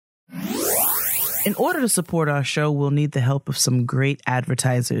In order to support our show, we'll need the help of some great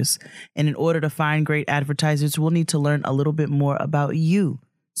advertisers. And in order to find great advertisers, we'll need to learn a little bit more about you.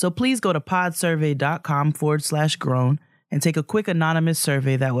 So please go to podsurvey.com/grown and take a quick anonymous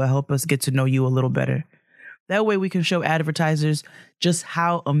survey that will help us get to know you a little better. That way we can show advertisers just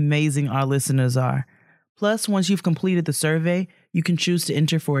how amazing our listeners are. Plus, once you've completed the survey, you can choose to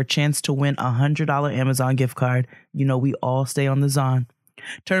enter for a chance to win a $100 Amazon gift card. You know, we all stay on the Zon.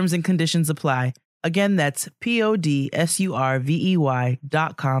 Terms and conditions apply. Again, that's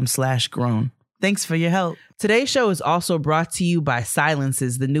podsurvey.com/grown. Thanks for your help. Today's show is also brought to you by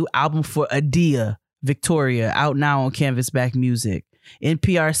Silences, the new album for Adia Victoria, out now on Canvasback Music.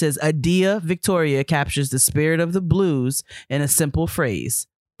 NPR says Adia Victoria captures the spirit of the blues in a simple phrase: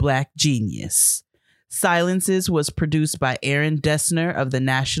 Black genius. Silences was produced by Aaron Dessner of The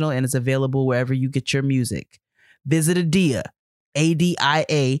National and is available wherever you get your music. Visit Adia,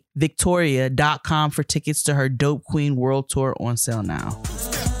 ADIA, Victoria.com for tickets to her Dope Queen World Tour on sale now.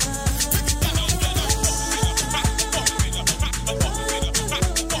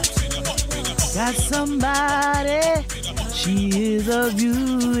 Got somebody, she is a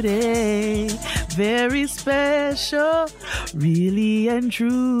beauty, very special, really and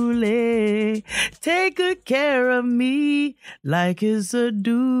truly. Take good care of me like it's a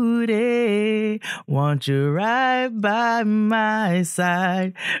duty. Want you right by my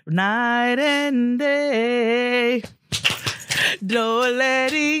side, night and day. No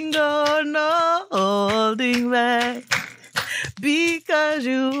letting go, no holding back. Because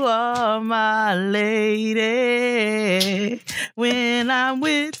you are my lady. When I'm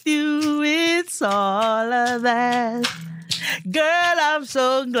with you, it's all of that. Girl, I'm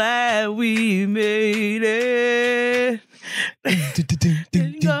so glad we made it.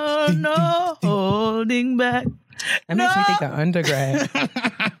 No holding back. That makes me think of undergrad.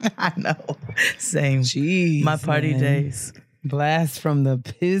 I know. Same. Jeez, my party man. days. Blast from the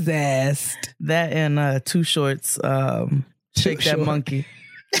pizzazz. That and Too Short's Shake That Monkey.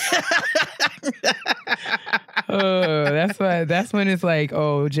 That's when it's like,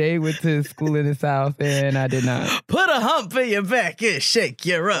 oh, Jay went to school in the South and I did not. Put a hump in your back and shake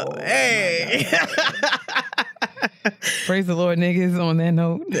your up. Hey. Praise the Lord, niggas, on that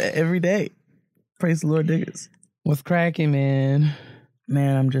note. Every day. Praise the Lord, niggas. What's cracking, man?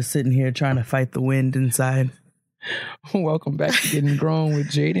 Man, I'm just sitting here trying to fight the wind inside. Welcome back to Getting Grown with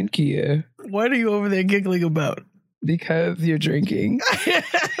Jade and Kia. What are you over there giggling about? Because you're drinking.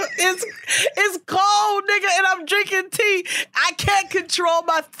 It's cold, nigga, and I'm drinking tea. I can't control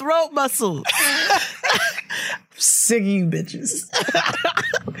my throat muscles. Sick of you bitches.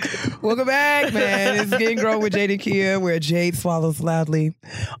 Welcome back, man. It's Getting Grown with Jade and Kia, where Jade swallows loudly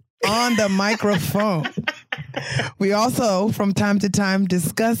on the microphone. We also, from time to time,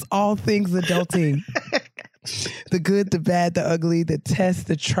 discuss all things adulting. The good, the bad, the ugly, the tests,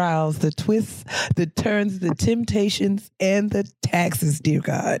 the trials, the twists, the turns, the temptations, and the taxes, dear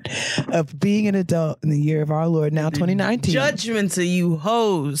God, of being an adult in the year of our Lord, now 2019. Judgment to you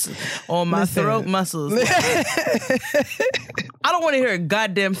hoes on my throat muscles. I don't want to hear a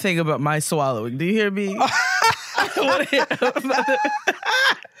goddamn thing about my swallowing. Do you hear me? I don't want to hear about it.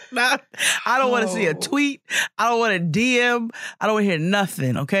 I don't want to see a tweet. I don't want to DM. I don't want to hear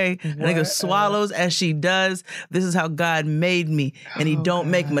nothing, okay? A nigga swallows as she does. This is how God made me, and he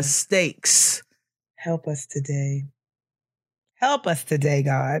don't make mistakes. Help us today. Help us today,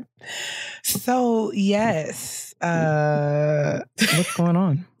 God. So, yes. What's going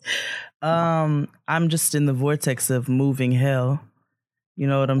on? I'm just in the vortex of moving hell. You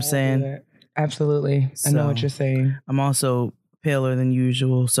know what I'm saying? Absolutely. I know what you're saying. I'm also paler than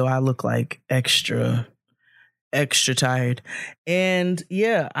usual, so I look like extra tired. And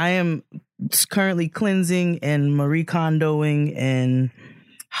yeah, I am currently cleansing and Marie Kondoing, and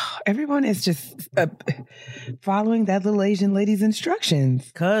everyone is just following that little Asian lady's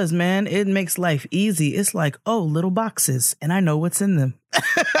instructions. Cause man, it makes life easy. It's like, oh, little boxes, and I know what's in them.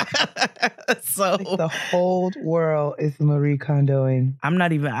 So like the whole world is Marie Kondoing. I'm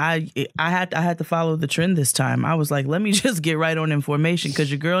not even. I had to follow the trend this time. I was like, let me just get right on information, because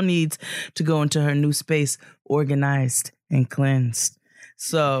your girl needs to go into her new space organized and cleansed.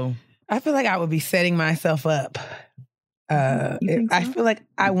 So I feel like I would be setting myself up. So? I feel like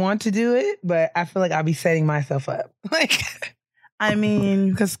I want to do it, but I feel like I'll be setting myself up. Like, I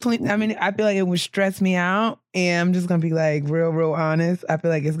mean, I feel like it would stress me out, and I'm just gonna be like real honest. I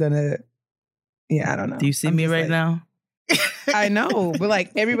feel like it's gonna, I don't know. Do you see me right now? I know, but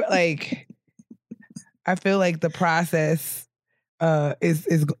like everybody, like, I feel like the process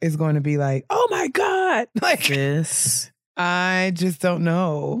is going to be like, oh my God, like this. I just don't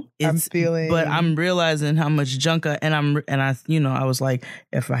know. But I'm realizing how much junk I was like,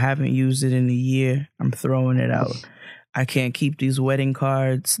 if I haven't used it in a year, I'm throwing it out. I can't keep these wedding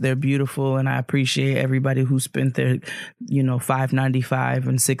cards. They're beautiful, and I appreciate everybody who spent their, $5.95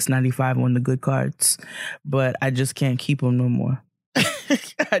 and $6.95 on the good cards. But I just can't keep them no more.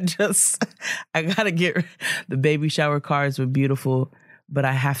 I gotta get the baby shower cards were beautiful, but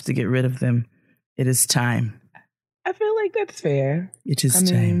I have to get rid of them. It is time. I feel like that's fair. It is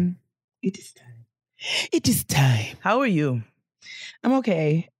time. It is time. It is time. How are you? I'm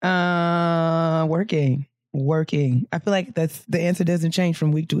okay. Working. I feel like that's the answer doesn't change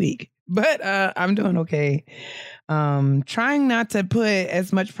from week to week, but I'm doing okay. Trying not to put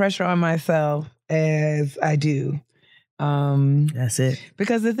as much pressure on myself as I do. That's it.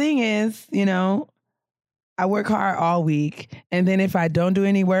 Because the thing is, I work hard all week, and then if I don't do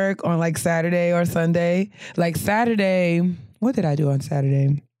any work on like Saturday or Sunday, like Saturday, what did I do on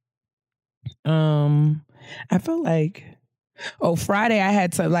Saturday? I felt like Friday I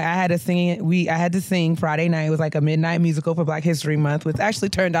had to sing Friday night. It was like a midnight musical for Black History Month, which actually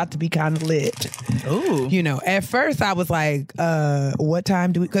turned out to be kind of lit. Ooh. At first I was like, what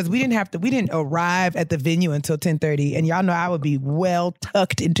time do we, because we didn't arrive at the venue until 10:30, and y'all know I would be well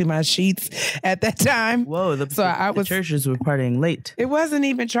tucked into my sheets at that time. Whoa, the churches were partying late. It wasn't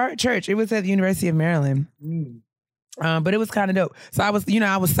even church. It was at the University of Maryland. But it was kind of dope. So I was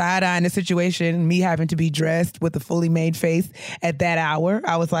side-eyeing the situation, me having to be dressed with a fully made face at that hour.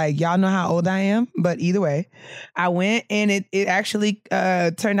 I was like, y'all know how old I am? But either way, I went, and it actually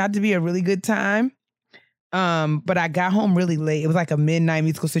turned out to be a really good time. But I got home really late. It was like a midnight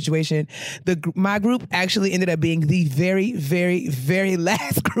musical situation. My group actually ended up being the very, very, very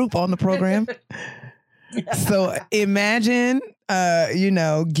last group on the program. So imagine,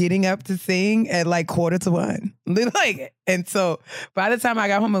 getting up to sing at like 1:45. And so by the time I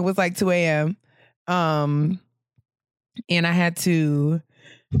got home, it was like 2 a.m. And I had to,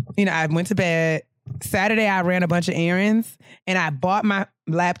 I went to bed. Saturday, I ran a bunch of errands, and I bought my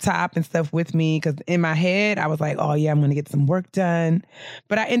laptop and stuff with me because in my head, I was like, oh yeah, I'm going to get some work done.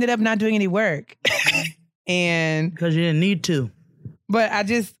 But I ended up not doing any work. And because you didn't need to.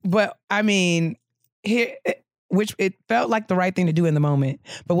 Which it felt like the right thing to do in the moment.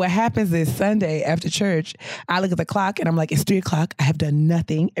 But what happens is Sunday after church, I look at the clock and I'm like, it's 3:00. I have done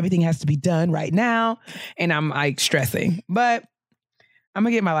nothing. Everything has to be done right now. And I'm like stressing. But I'm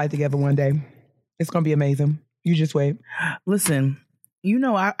going to get my life together one day. It's going to be amazing. You just wait. Listen,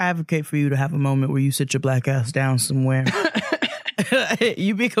 I advocate for you to have a moment where you sit your black ass down somewhere.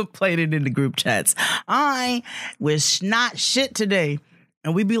 You be complaining in the group chats. I was not shit today.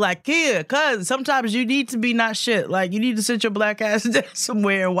 And we be like, yeah, cuz sometimes you need to be not shit. Like, you need to sit your black ass down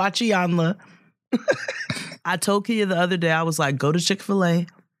somewhere and watch Iyanla. I told Kia the other day, I was like, go to Chick-fil-A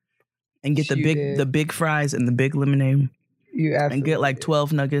and get the big fries and the big lemonade. And get like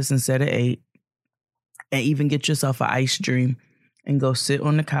 12 nuggets instead of 8. And even get yourself an ice dream and go sit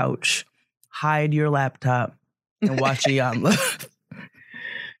on the couch, hide your laptop, and watch Iyanla.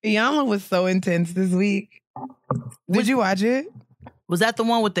 Iyanla was so intense this week. Did you watch it? Was that the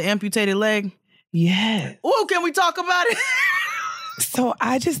one with the amputated leg? Yes. Oh, can we talk about it? So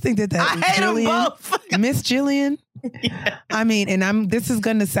I just think that I hate them both. Miss Jillian. Yeah. I mean, and this is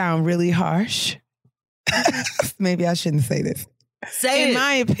going to sound really harsh. Maybe I shouldn't say this.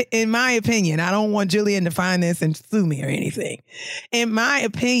 In my opinion, I don't want Jillian to find this and sue me or anything. In my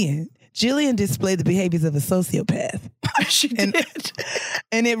opinion, Jillian displayed the behaviors of a sociopath. She did.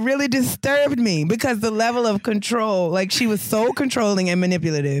 And it really disturbed me because the level of control, like she was so controlling and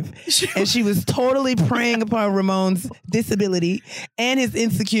manipulative. And she was totally preying upon Ramon's disability and his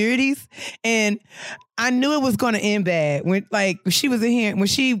insecurities. And I knew it was going to end bad when she was in here, when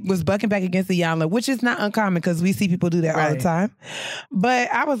she was bucking back against Iyanla, which is not uncommon because we see people do that all the time.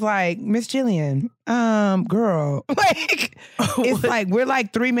 But I was like, Miss Jillian, girl, it's like we're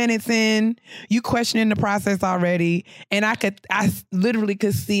like 3 minutes in, you questioning the process already, and I literally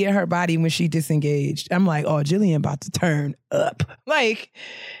could see in her body when she disengaged. I'm like, oh, Jillian about to turn up,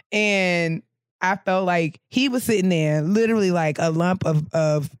 and I felt like he was sitting there literally like a lump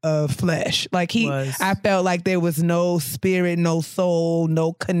of flesh. I felt like there was no spirit, no soul,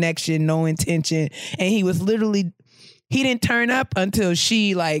 no connection, no intention. And he didn't turn up until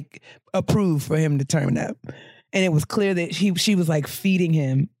she approved for him to turn up. And it was clear that she was like feeding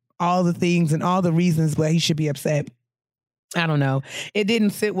him all the things and all the reasons why he should be upset. I don't know. It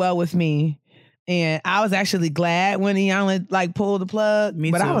didn't sit well with me. And I was actually glad when Iyanla like pulled the plug.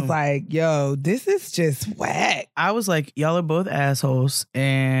 Me but too. I was like, yo, this is just whack. I was like, y'all are both assholes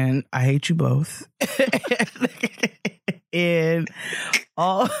and I hate you both. and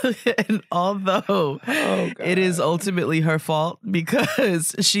although it is ultimately her fault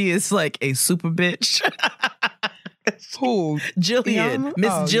because she is like a super bitch. Who? Jillian.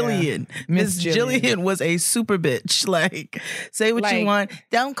 Miss Jillian. Yeah. Miss Jillian was a super bitch. Like, say what you want.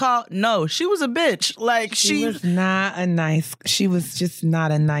 Don't call. No, she was a bitch. Like, she was not a nice. She was just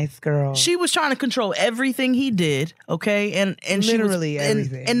not a nice girl. She was trying to control everything he did. Okay, and literally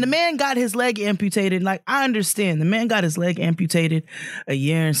everything. And the man got his leg amputated. Like, I understand. The man got his leg amputated a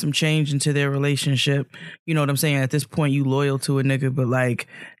year and some change into their relationship. You know what I'm saying? At this point, you loyal to a nigga, but like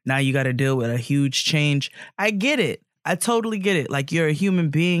now you got to deal with a huge change. I get it. I totally get it. Like, you're a human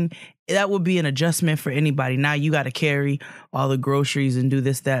being. That would be an adjustment for anybody. Now you got to carry all the groceries and do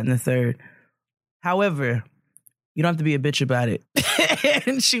this, that, and the third. However, you don't have to be a bitch about it.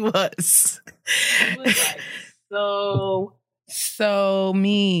 And she was. She was like so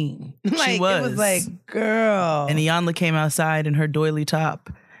mean. Like, she was. It was like, girl. And Iyanla came outside in her doily top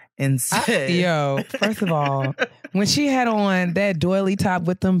and said, yo, first of all, when she had on that doily top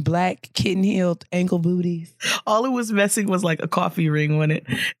with them black kitten-heeled ankle booties. All it was missing was like a coffee ring on it.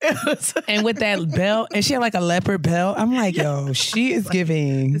 And with that belt, and she had like a leopard belt. I'm like, yo, she is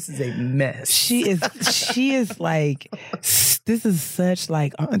giving. This is a mess. She is like, this is such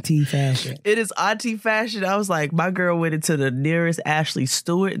like auntie fashion. It is auntie fashion. I was like, my girl went into the nearest Ashley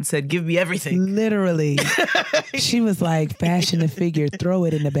Stewart and said, give me everything. Literally. She was like, fashion the figure, throw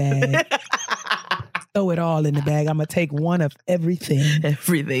it in the bag. Throw it all in the bag. I'm going to take one of everything.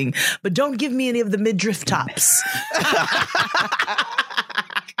 Everything. But don't give me any of the midriff tops.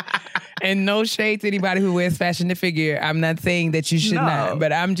 And no shade to anybody who wears fashion to figure. I'm not saying that you should not,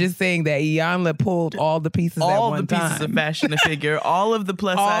 but I'm just saying that Iyanla pulled all the pieces at one time. All the pieces of fashion to figure, all of the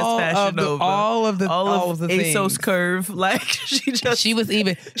plus size fashion over. All of the ASOS curve. Like, she was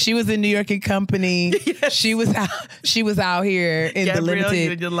in New York and Company. Yes. She was out here in Gabrielle, the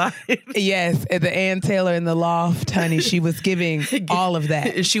limited. You're lying. Yes, at the Ann Taylor in the loft, honey. She was giving all of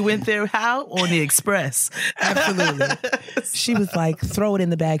that. She went there how? On the Express. Absolutely. She was like, throw it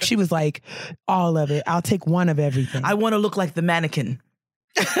in the bag. She was like, all of it. I'll take one of everything. I want to look like the mannequin.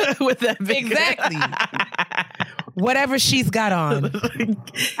 With that big exactly. Whatever she's got on,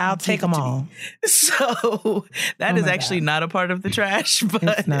 I'll take them all. So that is actually not a part of the trash, but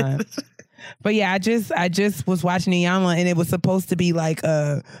it's not. But yeah, I just was watching Iyanla and it was supposed to be like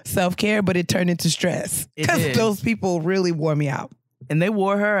self-care, but it turned into stress because those people really wore me out. And they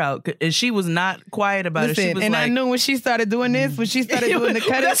wore her out, and she was not quiet about it. She was and like, I knew when she started doing this, when she started doing the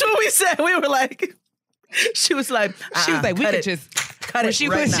cut. That's what we said. We were like, she was like, we could just cut it.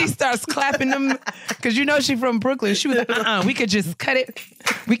 When she starts clapping them, because you know she from Brooklyn. She was like, we could just cut it.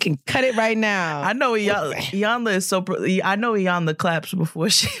 We can cut it right now. I know Iyanla is so. I know Iyanla claps before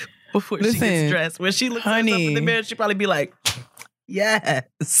she gets dressed. When she looks herself in the mirror, she probably be like,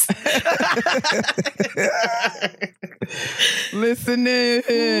 yes. Listen.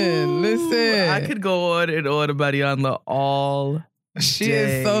 I could go on and on about Iyanla all She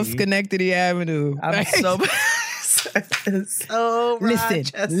day. is so Schenectady Avenue. I'm so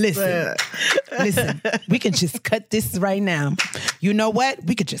Listen. We can just cut this right now. You know what?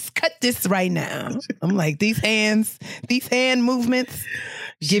 We could just cut this right now. I'm like, these hand movements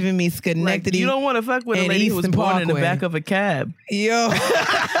giving me Schenectady. Like, you don't want to fuck with a lady who was born in the back of a cab. Yo.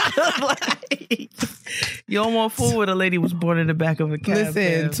 You don't want fool with a lady who was born in the back of a cab.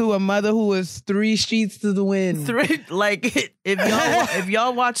 Listen, to a mother who was 3 sheets to the wind. If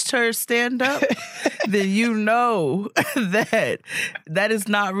y'all watched her stand up, then you know that is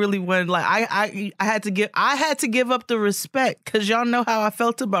not really when, like, I had to give up the respect because y'all know how I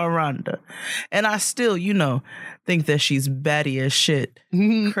felt about Rhonda, and I still, think that she's batty as shit,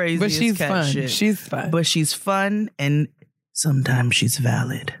 crazy, but she's cat fun. shit. She's fun, but she's fun, and sometimes she's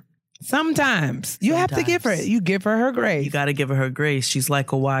valid. Sometimes you have to give her. You give her grace. You got to give her grace. She's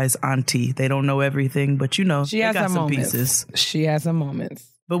like a wise auntie. They don't know everything, but she has got some moments. pieces. She has some moments.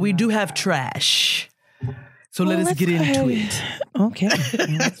 But we do have trash. So let us get into it. Okay.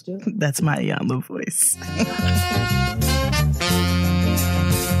 Let's do it. That's my Iyanla voice.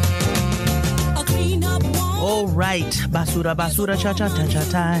 All right. Basura, cha-cha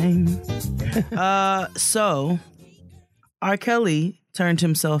time. So R. Kelly turned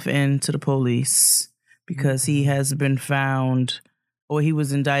himself in to the police because he has been found, or he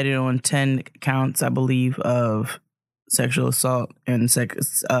was indicted on 10 counts, I believe, of sexual assault and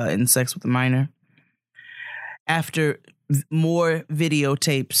sex with a minor. After more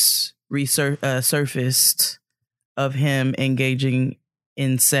videotapes surfaced of him engaging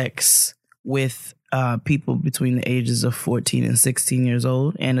in sex with people between the ages of 14 and 16 years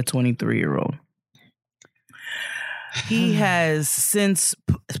old and a 23-year-old. He has since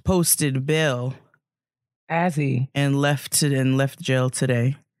posted bail and left jail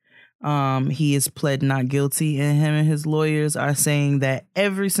today. He is pled not guilty, and him and his lawyers are saying that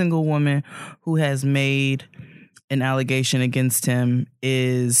every single woman who has made an allegation against him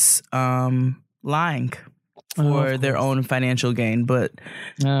is lying for their own financial gain. But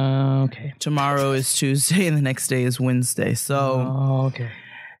tomorrow is Tuesday and the next day is Wednesday. So,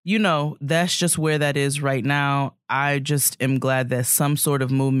 you know, that's just where that is right now. I just am glad that some sort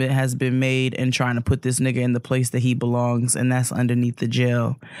of movement has been made in trying to put this nigga in the place that he belongs, and that's underneath the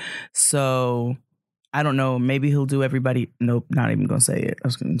jail. So I don't know. Maybe he'll do everybody. Nope, not even going to say it. I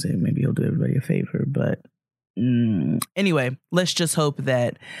was going to say maybe he'll do everybody a favor, but anyway, let's just hope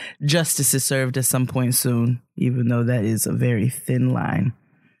that justice is served at some point soon, even though that is a very thin line.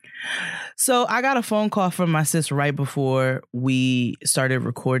 So I got a phone call from my sis right before we started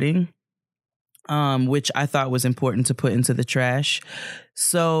recording, which I thought was important to put into the trash.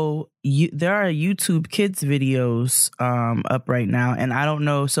 So there are YouTube Kids videos up right now, and I don't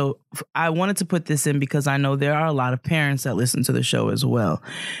know. So I wanted to put this in because I know there are a lot of parents that listen to the show as well.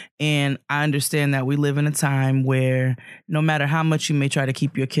 And I understand that we live in a time where no matter how much you may try to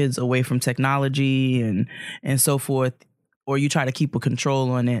keep your kids away from technology and so forth, or you try to keep a control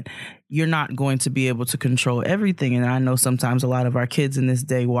on it, you're not going to be able to control everything. And I know sometimes a lot of our kids in this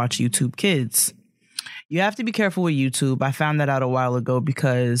day watch YouTube Kids. You have to be careful with YouTube. I found that out a while ago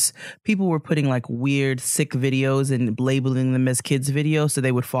because people were putting like weird, sick videos and labeling them as kids videos, so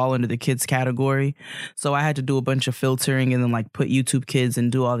they would fall into the kids category. So I had to do a bunch of filtering and then like put YouTube Kids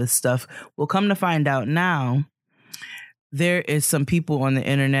and do all this stuff. Well, come to find out now, there is some people on the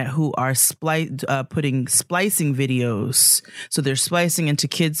internet who are putting splicing videos. So they're splicing into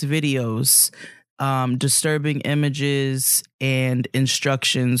kids' videos, disturbing images and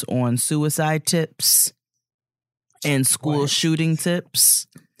instructions on suicide tips and school shooting tips.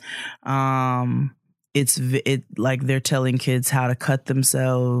 It's like they're telling kids how to cut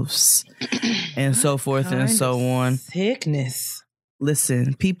themselves and so forth and so on. Sickness.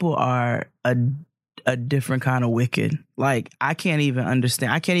 Listen, people are a different kind of wicked. Like, I can't even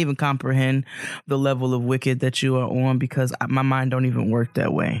understand. I can't even comprehend the level of wicked that you are on because my mind don't even work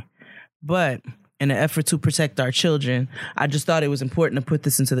that way. But in an effort to protect our children, I just thought it was important to put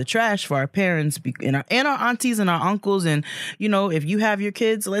this into the trash for our parents and our aunties and our uncles. And, you know, if you have your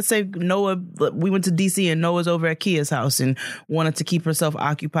kids, let's say Noah, we went to DC and Noah's over at Kia's house and wanted to keep herself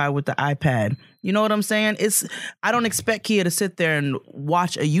occupied with the iPad. You know what I'm saying? I don't expect Kia to sit there and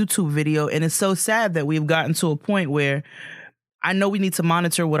watch a YouTube video. And it's so sad that we've gotten to a point where I know we need to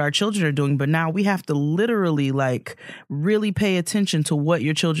monitor what our children are doing, but now we have to literally like really pay attention to what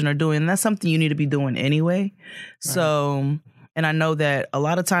your children are doing. And that's something you need to be doing anyway. Right. So, and I know that a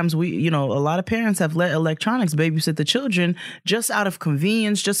lot of times a lot of parents have let electronics babysit the children just out of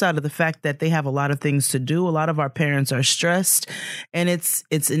convenience, just out of the fact that they have a lot of things to do. A lot of our parents are stressed, and it's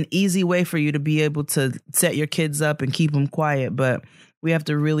an easy way for you to be able to set your kids up and keep them quiet. But we have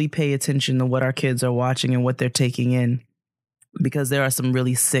to really pay attention to what our kids are watching and what they're taking in, because there are some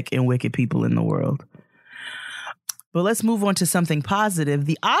really sick and wicked people in the world. But let's move on to something positive.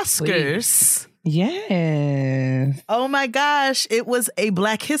 The Oscars. Please. Yes. Oh my gosh. It was a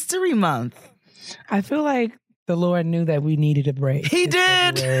Black History Month. I feel like the Lord knew that we needed a break. He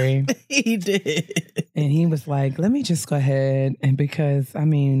did. He did. And he was like, let me just go ahead. And because, I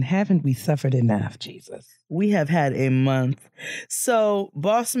mean, haven't we suffered enough, Jesus? We have had a month. So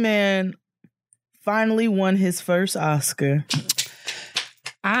Boss Man finally won his first Oscar.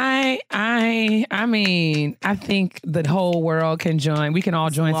 I mean, I think the whole world can join. We can all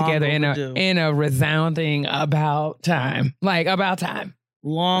join together in a resounding about time. Like, about time.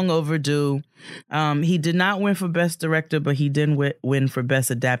 Long overdue. He did not win for Best Director, but he did win for Best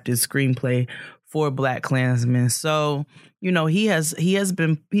Adapted Screenplay for BlacKkKlansman. So, you know, he has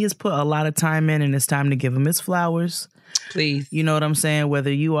put a lot of time in, and it's time to give him his flowers. Please. You know what I'm saying?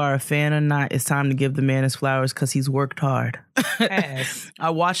 Whether you are a fan or not, it's time to give the man his flowers because he's worked hard. Yes.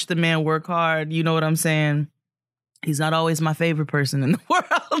 I watched the man work hard. You know what I'm saying? He's not always my favorite person in the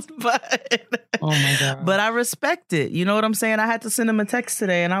world, but oh my God. But I respect it. You know what I'm saying? I had to send him a text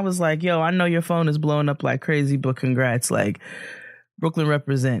today and I was like, yo, I know your phone is blowing up like crazy, but congrats. Like, Brooklyn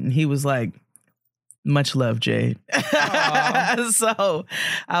represent. And he was like, much love, Jade. So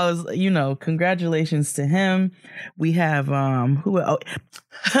I was, congratulations to him. We have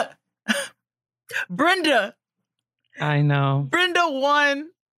Brenda. I know. Brenda won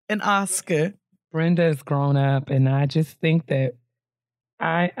an Oscar. Brenda's grown up, and I just think that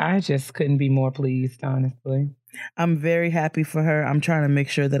I just couldn't be more pleased, honestly. I'm very happy for her. I'm trying to make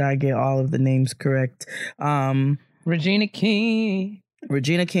sure that I get all of the names correct. Regina King.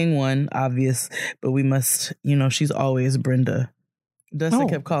 Regina King won, obvious, but we must, she's always Brenda. Dustin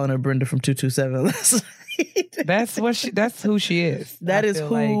kept calling her Brenda from 227 last night. That's who she is. That is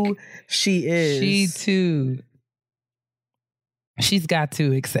who she is. She too. She's got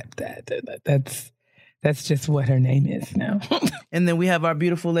to accept that. That's just what her name is now. And then we have our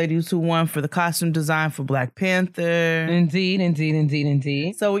beautiful ladies who won for the costume design for Black Panther. Indeed.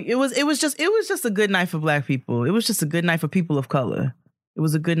 So it was just a good night for Black people. It was just a good night for people of color. It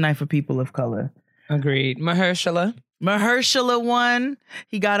was a good night for people of color. Agreed. Mahershala won.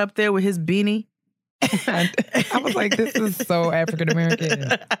 He got up there with his beanie. I was like, this is so African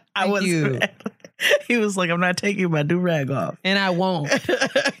American. Thank you. He was like, I'm not taking my do-rag off. And I won't.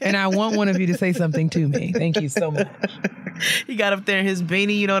 And I want one of you to say something to me. Thank you so much. He got up there in his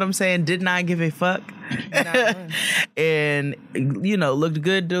beanie, you know what I'm saying? Did not give a fuck. And, looked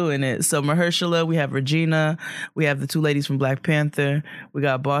good doing it. So Mahershala, we have Regina, we have the two ladies from Black Panther, we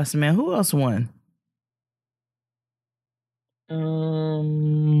got Boss Man. Who else won?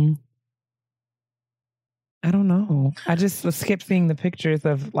 I don't know. I just kept seeing the pictures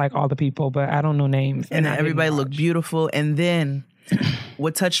of like all the people, but I don't know names. And everybody looked beautiful. And then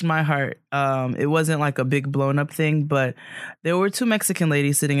what touched my heart, it wasn't like a big blown up thing, but there were two Mexican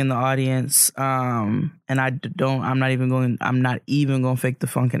ladies sitting in the audience. And I'm not even going to fake the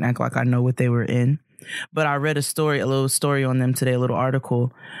funk and act like I know what they were in. But I read a little story on them today, a little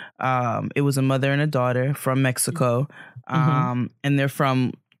article. It was a mother and a daughter from Mexico. And they're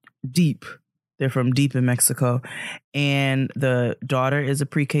from deep. They're from deep in Mexico. And the daughter is a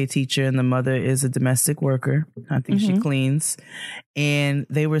pre-K teacher and the mother is a domestic worker. I think she cleans. And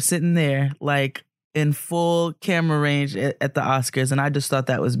they were sitting there like in full camera range at the Oscars. And I just thought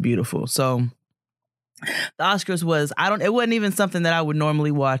that was beautiful. So the Oscars it wasn't even something that I would normally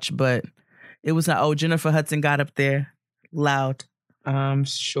watch, but it was Jennifer Hudson got up there loud. I'm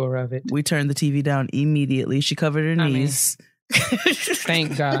sure of it. We turned the TV down immediately. She covered her knees.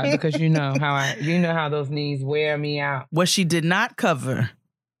 Thank God, because you know how those knees wear me out. What she did not cover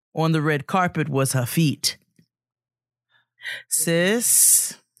on the red carpet was her feet.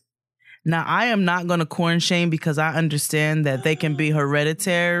 Sis, now I am not going to corn shame because I understand that they can be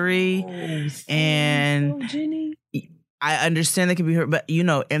hereditary and Jenny. I understand they can be hurt, but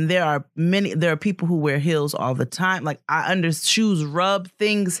and there are people who wear heels all the time. Like shoes rub,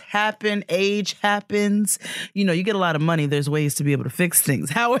 things happen, age happens. You get a lot of money. There's ways to be able to fix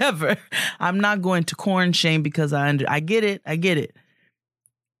things. However, I'm not going to corn shame because I get it.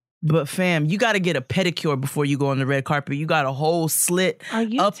 But fam, you got to get a pedicure before you go on the red carpet. You got a whole slit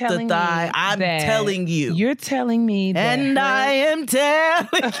up the thigh. I'm telling you. You're telling me that. And I am telling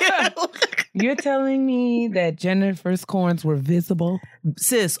you. You're telling me that Jennifer's corns were visible?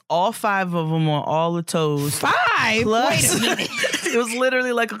 Sis, all 5 of them on all the toes. 5? Plus, Wait a minute. it was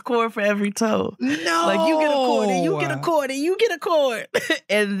literally like a cord for every toe. No. Like you get a cord and you get a cord and you get a cord.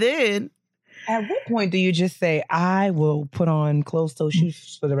 And then... At what point do you just say, I will put on closed-toe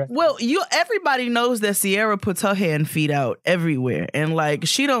shoes for the rest? Well, everybody knows that Sierra puts her hand and feet out everywhere. And like,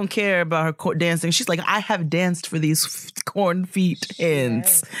 she don't care about her dancing. She's like, I have danced for these corn feet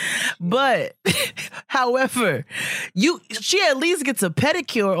hands. But, however, she at least gets a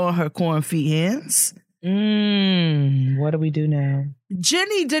pedicure on her corn feet hands. What do we do now?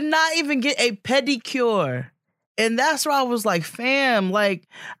 Jenny did not even get a pedicure. And that's why I was like, fam, like...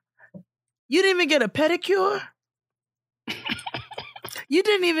 You didn't even get a pedicure? You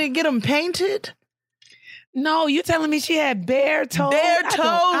didn't even get them painted? No, you telling me she had bare toes? Bare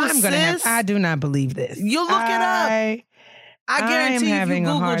toes, sis. I do not believe this. You look it up. I guarantee if you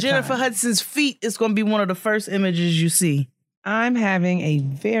Google Jennifer Hudson's feet, it's going to be one of the first images you see. I'm having a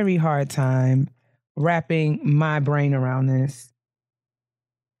very hard time wrapping my brain around this.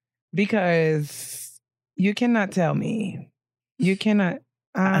 Because you cannot tell me. You cannot...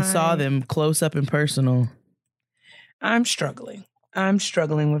 I saw them close up and personal. I'm struggling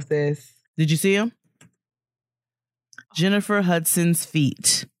with this. Did you see them? Jennifer Hudson's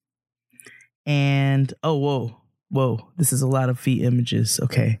feet. And, whoa. This is a lot of feet images.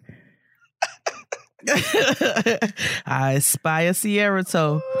 Okay. I spy a Sierra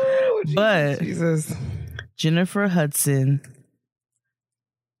toe. Oh, Jesus, but Jesus. Jennifer Hudson,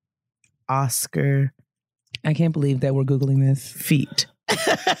 Oscar. I can't believe that we're Googling this. Feet.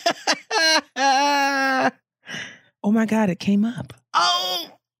 Oh my God, it came up. Oh,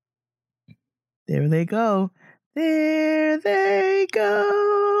 there they go. There they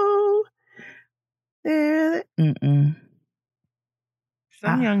go. Mm-mm.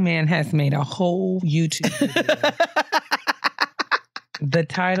 Some young man has made a whole YouTube video. The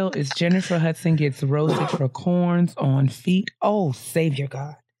title is Jennifer Hudson Gets Roasted for Corns on Feet. Oh, Savior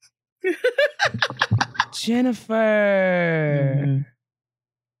God. Jennifer. Mm-hmm.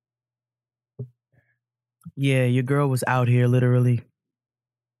 Yeah, your girl was out here, literally.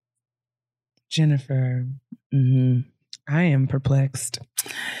 Jennifer. Mm-hmm. I am perplexed.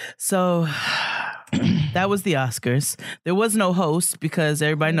 So that was the Oscars. There was no host because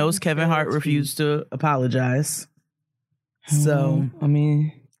everybody knows Kevin Hart refused to apologize. So, I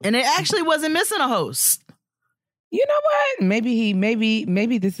mean, and it actually wasn't missing a host. You know what?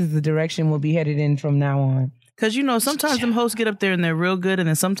 Maybe this is the direction we'll be headed in from now on. Because, you know, sometimes them hosts get up there and they're real good, and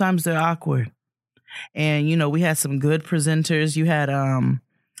then sometimes they're awkward. And, you know, we had some good presenters. You had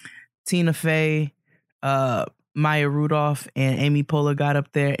Tina Fey, Maya Rudolph, and Amy Poehler got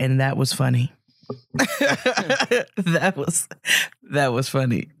up there, and that was funny. that was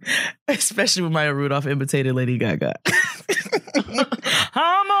funny, especially when Maya Rudolph imitated Lady Gaga.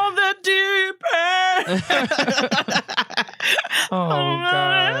 I'm on the deep end. Oh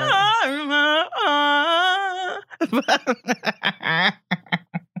God.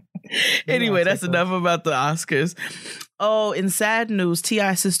 Anyway, that's enough about the Oscars. Oh, in sad news,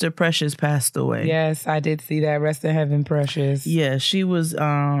 T.I.'s sister Precious passed away. Yes, I did see that. Rest in heaven, Precious. Yeah, she was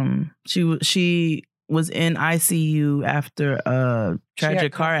she was in ICU after a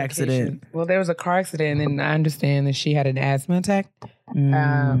tragic car accident. Well, there was a car accident, and I understand that she had an asthma attack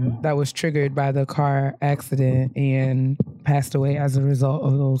that was triggered by the car accident and passed away as a result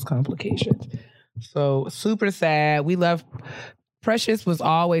of those complications. So super sad. We love Precious. Was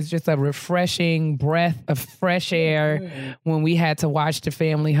always just a refreshing breath of fresh air when we had to watch the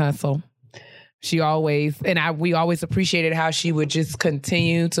family hustle. She always, we always appreciated how she would just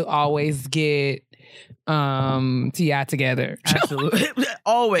continue to always get T.I. together. Absolutely.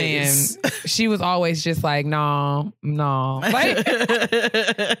 Always. And she was always just like, no. Like,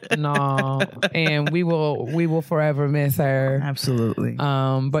 no. And we will forever miss her. Absolutely.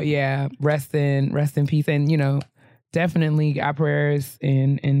 But yeah, rest in peace. And, you know, definitely our prayers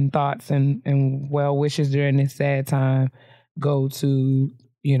and thoughts and well wishes during this sad time go to,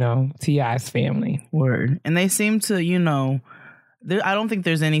 you know, T.I.'s family. Word. And they seem to, you know, I don't think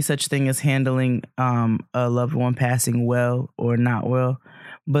there's any such thing as handling a loved one passing well or not well,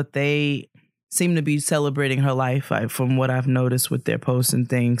 but they seem to be celebrating her life from what I've noticed with their posts and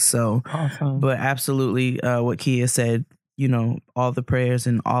things. So, awesome. But absolutely what Kia said, you know, all the prayers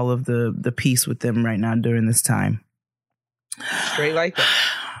and all of the peace with them right now during this time. Straight like that.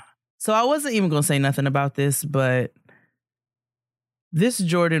 So I wasn't even going to say nothing about this, but this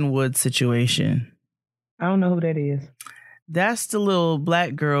Jordyn Woods situation. I don't know who that is. That's the little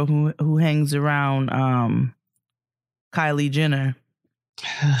black girl who hangs around Kylie Jenner.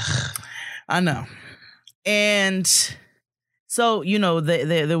 I know. And so, you know,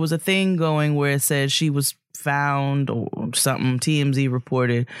 there was a thing going where it said she was found or something. TMZ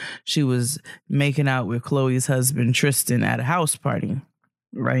reported she was making out with Khloe's husband, Tristan, at a house party.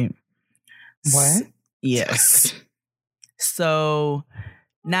 Right? What? Yes. So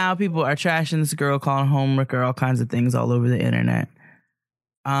now people are trashing this girl, calling homewrecker, all kinds of things all over the internet.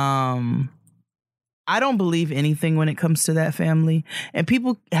 I don't believe anything when it comes to that family. And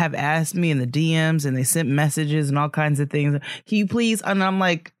people have asked me in the DMs and they sent messages and all kinds of things. Can you please? And I'm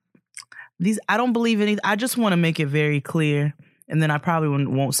like, I don't believe anything. I just want to make it very clear. And then I probably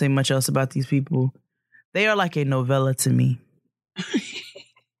won't say much else about these people. They are like a novella to me.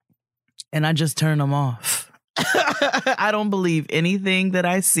 And I just turn them off. I don't believe anything that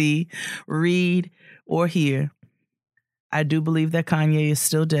I see, read, or hear. I do believe that Kanye is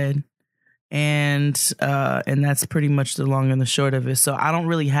still dead. And that's pretty much the long and the short of it. So I don't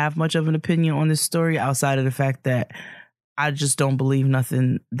really have much of an opinion on this story outside of the fact that I just don't believe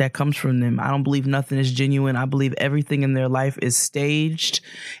nothing that comes from them. I don't believe nothing is genuine. I believe everything in their life is staged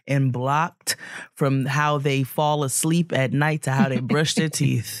and blocked, from how they fall asleep at night to how they brush their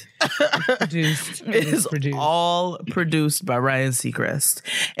teeth. Produced. It is all produced by Ryan Seacrest.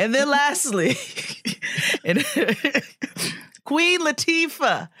 And then lastly, Queen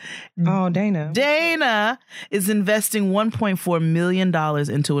Latifah. Oh, Dana. Dana is investing $1.4 million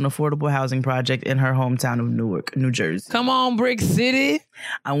into an affordable housing project in her hometown of Newark, New Jersey. Come on, Brick City.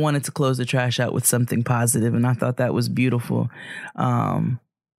 I wanted to close the trash out with something positive, and I thought that was beautiful.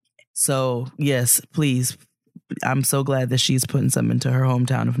 So, yes, please. I'm so glad that she's putting something into her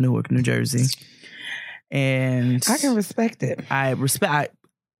hometown of Newark, New Jersey. And I can respect it. I respect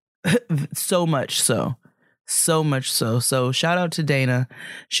so much so. So much so. So shout out to Dana.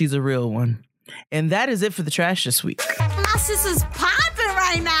 She's a real one. And that is it for the trash this week. My sister's popping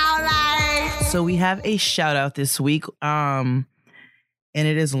right now, like. So we have a shout out this week. And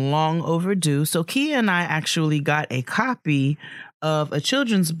it is long overdue. So Kia and I actually got a copy of a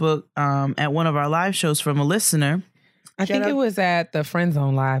children's book at one of our live shows from a listener. I think it was at the Friend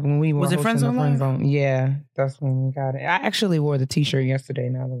Zone Live when we were Was it Friend Zone Live? Yeah, that's when we got it. I actually wore the t-shirt yesterday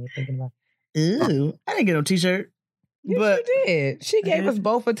now that we're thinking about it. Ooh, I didn't get no t-shirt. Yes, But she did. She gave us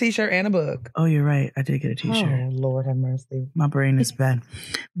both a t-shirt and a book. Oh, you're right. I did get a t-shirt. Oh, Lord have mercy. My brain is bad.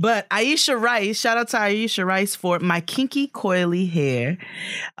 But Aisha Rice, shout out to Aisha Rice for My Kinky Coily Hair.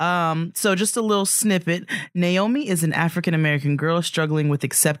 So just a little snippet. Naomi is an African-American girl struggling with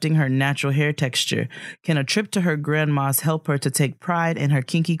accepting her natural hair texture. Can a trip to her grandma's help her to take pride in her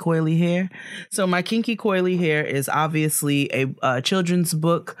kinky coily hair? So My Kinky Coily Hair is obviously a children's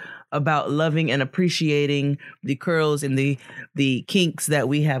book about loving and appreciating the curls and the kinks that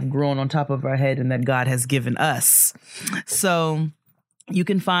we have grown on top of our head and that God has given us. So you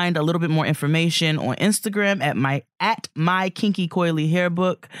can find a little bit more information on Instagram at my kinky coily hair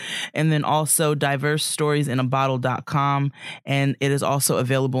book, and then also diversestoriesinabottle.com. And it is also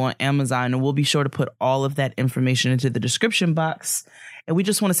available on Amazon. And we'll be sure to put all of that information into the description box. And we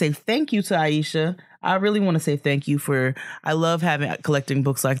just want to say thank you to Aisha. I really want to say thank you I love collecting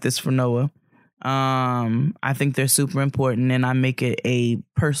books like this for Noah. I think they're super important, and I make it a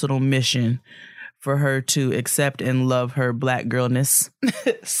personal mission for her to accept and love her Black girlness.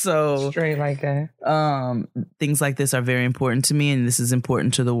 So straight like that. Things like this are very important to me, and this is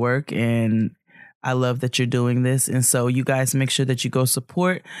important to the work, and I love that you're doing this. And so you guys make sure that you go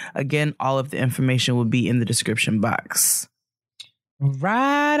support. Again, all of the information will be in the description box.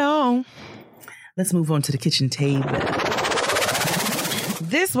 Right on. Let's move on to the kitchen table.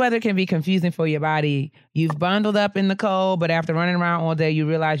 This weather can be confusing for your body. You've bundled up in the cold, but after running around all day, you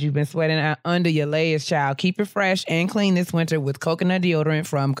realize you've been sweating under your layers, child. Keep it fresh and clean this winter with coconut deodorant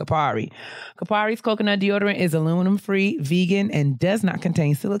from Kapari. Kapari's coconut deodorant is aluminum-free, vegan, and does not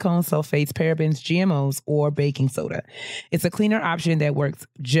contain silicone, sulfates, parabens, GMOs, or baking soda. It's a cleaner option that works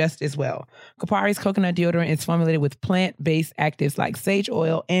just as well. Kapari's coconut deodorant is formulated with plant-based actives like sage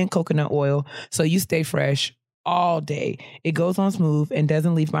oil and coconut oil, so you stay fresh all day. It goes on smooth and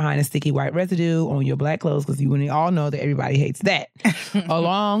doesn't leave behind a sticky white residue on your black clothes, because we all know that everybody hates that.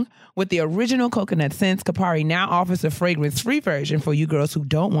 Along with the original coconut scents, Kapari now offers a fragrance-free version for you girls who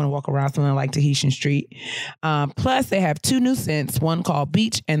don't want to walk around smelling like Tahitian Street. Plus, they have 2 new scents, one called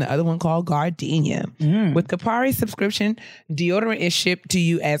Beach and the other one called Gardenia. With Kapari's subscription, deodorant is shipped to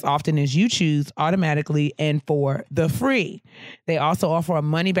you as often as you choose, automatically and for the free. They also offer a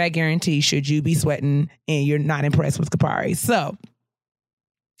money-back guarantee should you be sweating and you're not impressed with Kapari. So,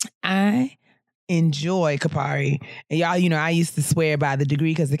 I enjoy Kapari. And y'all, I used to swear by the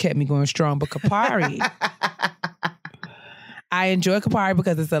degree because it kept me going strong. But Kapari, I enjoy Kapari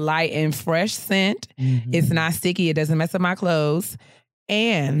because it's a light and fresh scent. Mm-hmm. It's not sticky. It doesn't mess up my clothes.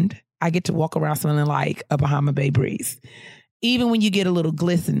 And I get to walk around smelling like a Bahama Bay breeze. Even when you get a little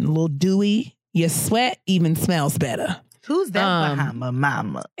glisten, a little dewy, your sweat even smells better. Who's that Bahama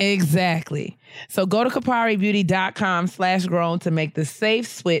mama? Exactly. So go to KapariBeauty.com/grown to make the safe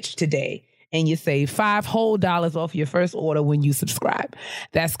switch today. And you save $5 whole off your first order when you subscribe.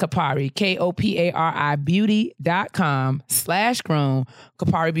 That's Kapari, KOPARI Beauty.com/grown,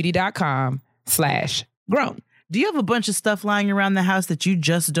 KapariBeauty.com/grown. Do you have a bunch of stuff lying around the house that you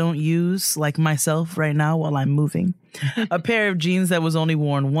just don't use, like myself right now while I'm moving? A pair of jeans that was only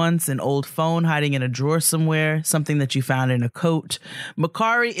worn once, an old phone hiding in a drawer somewhere, something that you found in a coat.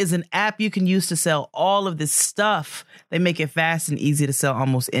 Mercari is an app you can use to sell all of this stuff. They make it fast and easy to sell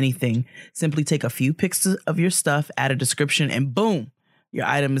almost anything. Simply take a few pics of your stuff, add a description, and boom, your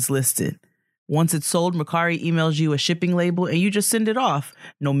item is listed. Once it's sold, Mercari emails you a shipping label and you just send it off.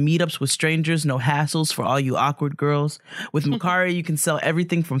 No meetups with strangers, no hassles for all you awkward girls. With Mercari, you can sell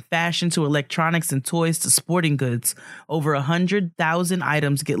everything from fashion to electronics and toys to sporting goods. Over 100,000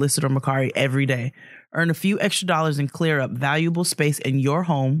 items get listed on Mercari every day. Earn a few extra dollars and clear up valuable space in your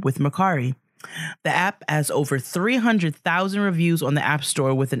home with Mercari. The app has over 300,000 reviews on the App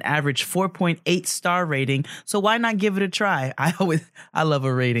Store with an average 4.8 star rating. So why not give it a try? I love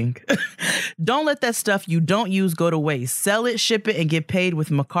a rating. Don't let that stuff you don't use go to waste. Sell it, ship it, and get paid with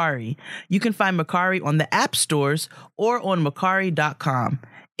Mercari. You can find Mercari on the app stores or on Mercari.com.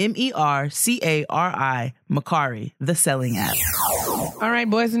 MERCARI, Mercari, the selling app. All right,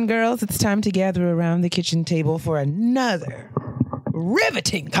 boys and girls, it's time to gather around the kitchen table for another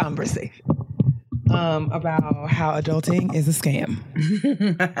riveting conversation about how adulting is a scam.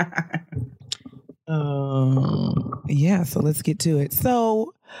 So let's get to it.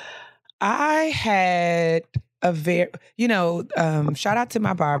 So I had a shout out to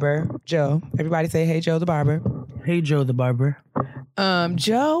my barber, Joe. Everybody say, hey, Joe the barber. Hey, Joe the barber.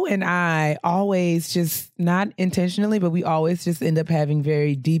 Joe and I always just, not intentionally, but we always just end up having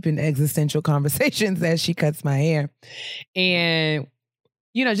very deep and existential conversations as she cuts my hair. And,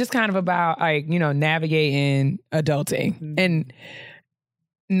 just kind of about navigating adulting. Mm-hmm. And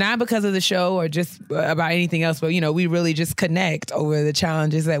not because of the show or just about anything else, but, we really just connect over the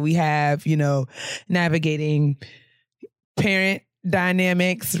challenges that we have, navigating parent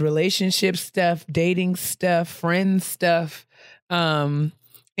dynamics, relationship stuff, dating stuff, friend stuff. And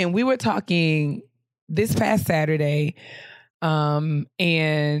we were talking this past Saturday,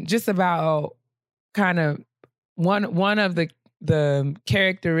 and just about kind of one of the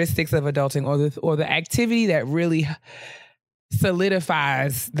characteristics of adulting or the activity that really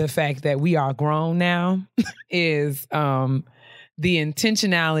solidifies the fact that we are grown now is the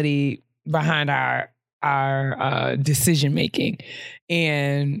intentionality behind our decision making,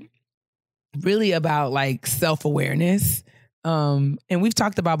 and really about like self-awareness. And we've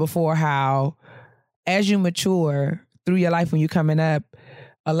talked about before how as you mature through your life, when you're coming up,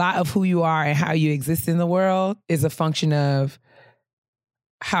 a lot of who you are and how you exist in the world is a function of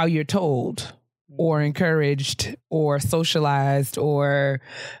how you're told or encouraged or socialized or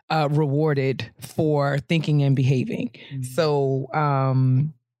rewarded for thinking and behaving. Mm-hmm. So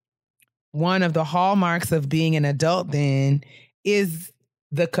one of the hallmarks of being an adult then is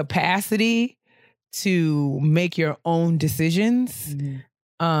the capacity to make your own decisions,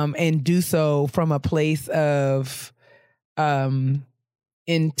 mm-hmm. And do so from a place of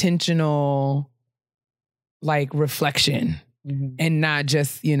intentional reflection. Mm-hmm. And not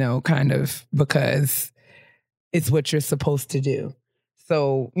just, kind of because it's what you're supposed to do.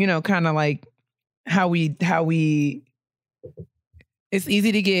 So, kind of like how we it's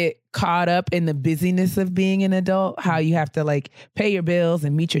easy to get caught up in the busyness of being an adult, how you have to pay your bills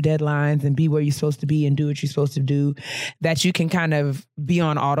and meet your deadlines and be where you're supposed to be and do what you're supposed to do, that you can kind of be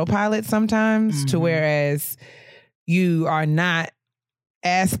on autopilot sometimes, mm-hmm. to whereas you are not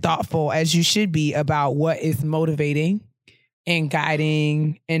as thoughtful as you should be about what is motivating and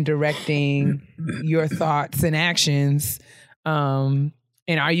guiding and directing your thoughts and actions. And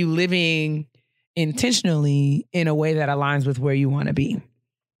are you living intentionally in a way that aligns with where you want to be?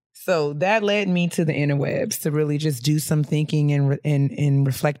 So that led me to the interwebs to really just do some thinking and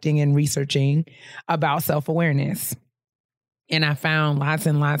reflecting and researching about self-awareness. And I found lots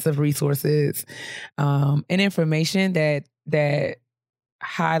and lots of resources and information that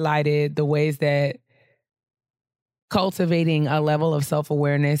highlighted the ways that cultivating a level of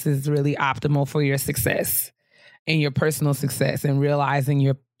self-awareness is really optimal for your success and your personal success and realizing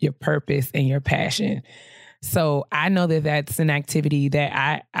your purpose and your passion. So I know that that's an activity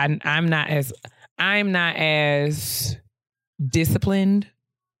that I'm not as disciplined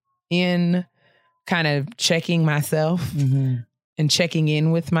in kind of checking myself, mm-hmm. and checking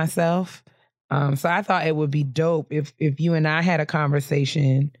in with myself. So I thought it would be dope if you and I had a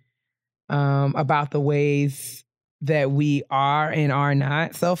conversation about the ways that we are and are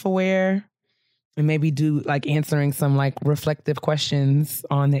not self-aware, and maybe do answering some reflective questions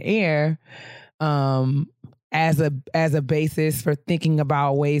on the air as a basis for thinking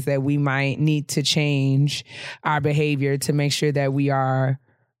about ways that we might need to change our behavior to make sure that we are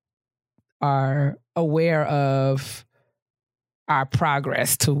aware of our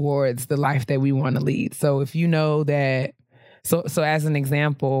progress towards the life that we want to lead. So if you know that, so as an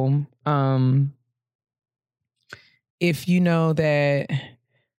example, if you know that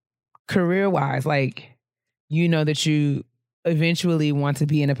career-wise, that you eventually want to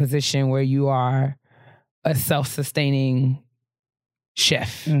be in a position where you are a self-sustaining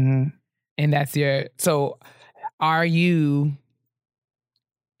chef. Mm-hmm. And that's so are you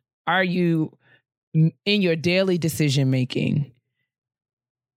in your daily decision-making,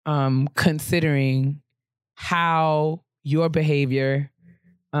 considering how your behavior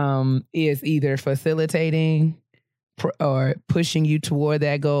is either facilitating or pushing you toward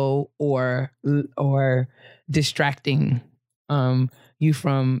that goal or distracting you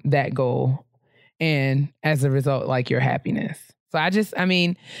from that goal, and as a result, your happiness. So I was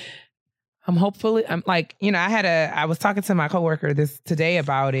talking to my coworker today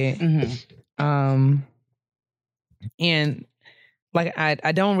about it. Mm-hmm. And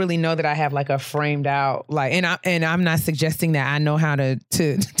I don't really know that I have a framed out and I'm not suggesting that I know how to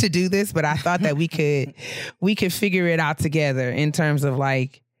do this, but I thought that we could figure it out together in terms of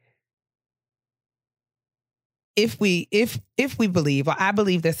if we believe, I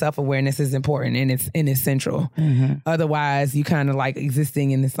believe that self-awareness is important and it's central. Mm-hmm. Otherwise you kind of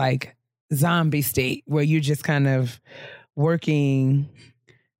existing in this zombie state where you're just kind of working,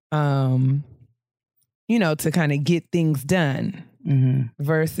 to kind of get things done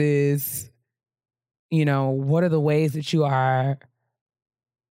versus, what are the ways that you are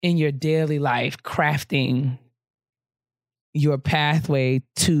in your daily life crafting your pathway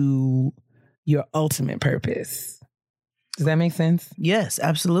to your ultimate purpose. Does that make sense? Yes,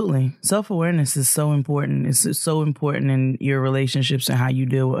 absolutely. Self-awareness is so important. It's so important in your relationships and how you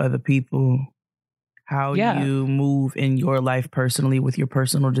deal with other people, how you move in your life personally with your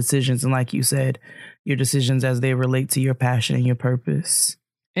personal decisions. And like you said, your decisions as they relate to your passion and your purpose.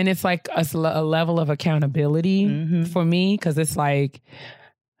 And it's like a level of accountability for me, because it's like,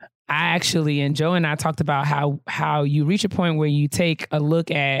 I actually, and Joe and I talked about how you reach a point where you take a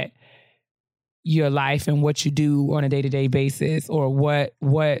look at your life and what you do on a day-to-day basis, or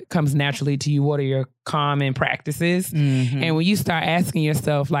what comes naturally to you. What are your common practices? And when you start asking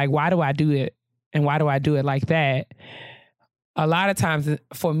yourself, like, why do I do it? And why do I do it like that? A lot of times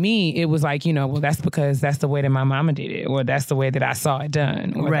for me, it was like, well, that's because that's the way that my mama did it, or that's the way that I saw it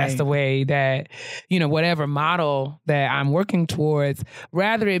done, or that's the way that, whatever model that I'm working towards,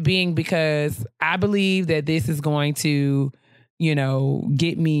 rather it being because I believe that this is going to,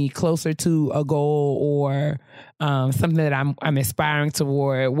 get me closer to a goal or something that I'm aspiring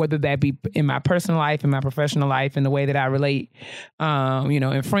toward, whether that be in my personal life, in my professional life, in the way that I relate,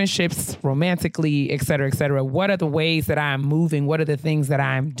 in friendships, romantically, et cetera, et cetera. What are the ways that I'm moving? What are the things that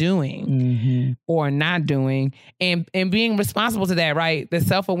I'm doing or not doing? And being responsible to that, right? The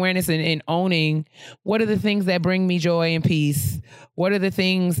self-awareness and owning what are the things that bring me joy and peace? What are the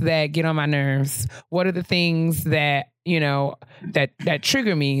things that get on my nerves? What are the things that that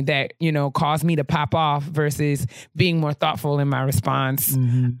trigger me, that, cause me to pop off, versus being more thoughtful in my response.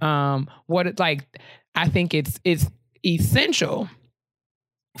 I think it's essential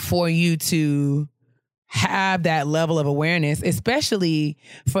for you to have that level of awareness, especially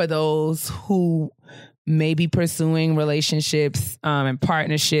for those who may be pursuing relationships and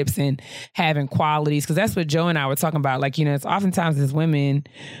partnerships and having qualities. Because that's what Joe and I were talking about. Like, it's oftentimes as women,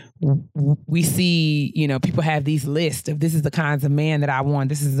 we see, people have these lists of, this is the kinds of man that I want.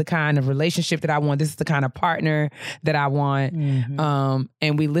 This is the kind of relationship that I want. This is the kind of partner that I want.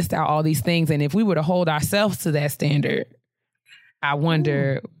 And we list out all these things. And if we were to hold ourselves to that standard, I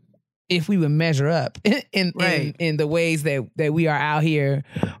wonder if we would measure up in the ways that we are out here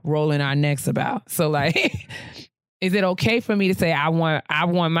rolling our necks about. So like, is it okay for me to say, I want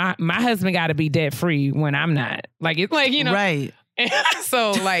my husband got to be debt free when I'm not? Like, it's like, Right.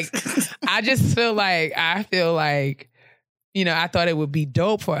 So like, I feel like, I thought it would be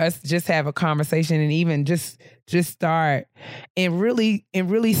dope for us to just have a conversation and even just start in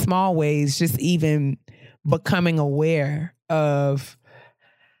really small ways, just even becoming aware of,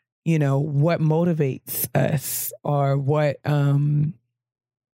 what motivates us, or what, So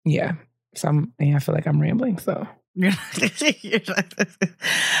I feel like I'm rambling, so.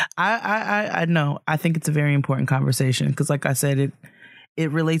 I know. I think it's a very important conversation because, like I said,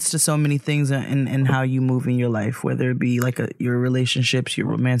 it relates to so many things in how you move in your life, whether it be like your relationships, your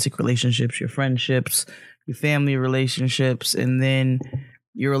romantic relationships, your friendships, your family relationships, and then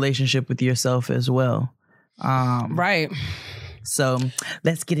your relationship with yourself as well. Right. So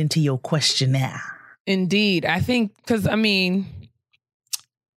let's get into your question now. Indeed. I think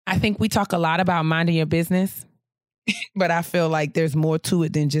we talk a lot about minding your business. But I feel like there's more to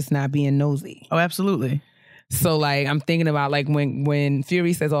it than just not being nosy. Oh, absolutely. So like, I'm thinking about like when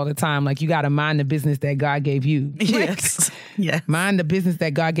Fury says all the time, like, you got to mind the business that God gave you. Yes. Yes. Mind the business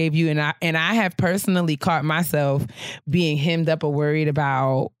that God gave you. And I have personally caught myself being hemmed up or worried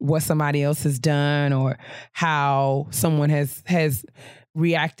about what somebody else has done, or how someone has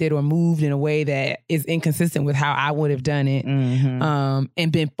reacted or moved in a way that is inconsistent with how I would have done it,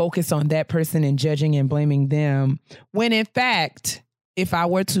 and been focused on that person and judging and blaming them, when in fact, if I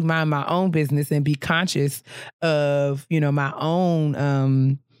were to mind my own business and be conscious of, my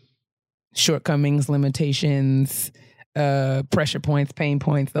own shortcomings, limitations, pressure points, pain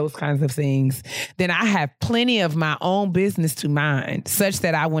points, those kinds of things, then I have plenty of my own business to mind, such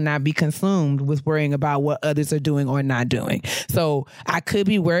that I will not be consumed with worrying about what others are doing or not doing. So I could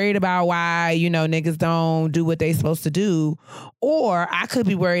be worried about why, niggas don't do what they supposed to do, or I could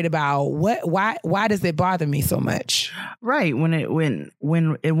be worried about why does it bother me so much? Right. When it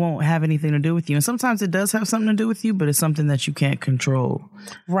won't have anything to do with you. And sometimes it does have something to do with you, but it's something that you can't control.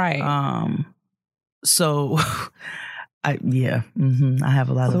 Right. So I have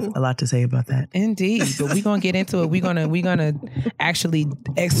a lot to say about that. Indeed, but we're gonna get into it. We're gonna actually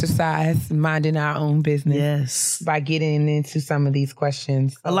exercise minding our own business. Yes, by getting into some of these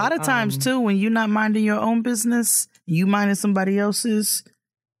questions. A lot of times too, when you're not minding your own business, you minding somebody else's.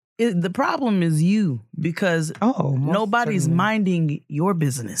 The problem is you, because nobody's minding your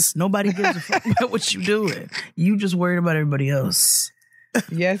business. Nobody gives a fuck about what you're doing. You just worried about everybody else.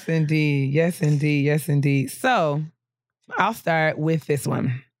 Yes, indeed. Yes, indeed. Yes, indeed. So I'll start with this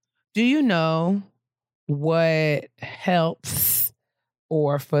one. Do you know what helps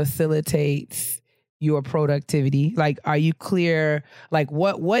or facilitates your productivity? Like, are you clear? Like,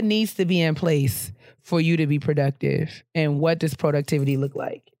 what needs to be in place for you to be productive? And what does productivity look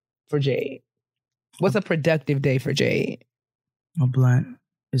like for Jade? What's a productive day for Jade? A blunt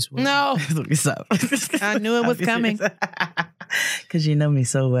is what. No. I knew it was coming. Because you know me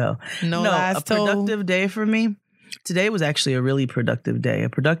so well. No, a productive day for me. Today was actually a really productive day. A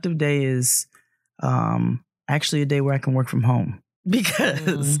productive day is actually a day where I can work from home,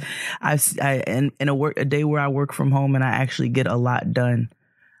 because a day where I work from home and I actually get a lot done.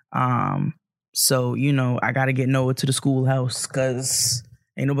 So I got to get Noah to the schoolhouse because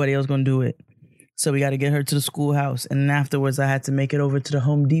ain't nobody else gonna do it. So we got to get her to the schoolhouse, and then afterwards I had to make it over to the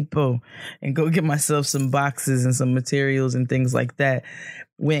Home Depot and go get myself some boxes and some materials and things like that.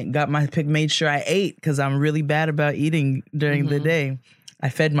 Went, got my pick, made sure I ate, because I'm really bad about eating during the day. I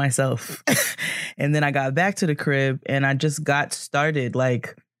fed myself. And then I got back to the crib and I just got started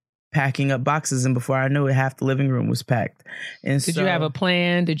like packing up boxes. And before I knew it, half the living room was packed. And Did you have a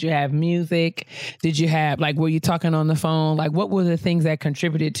plan? Did you have music? Did you have, like, were you talking on the phone? Like, what were the things that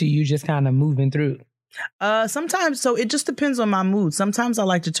contributed to you just kind of moving through? Sometimes, so it just depends on my mood. Sometimes I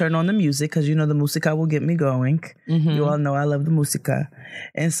like to turn on the music because, the musica will get me going. You all know I love the musica.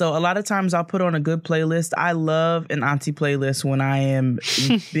 And so a lot of times I'll put on a good playlist. I love an auntie playlist when I am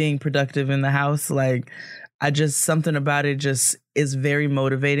being productive in the house. Like, something about it just is very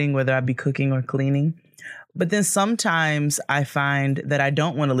motivating, whether I be cooking or cleaning. But then sometimes I find that I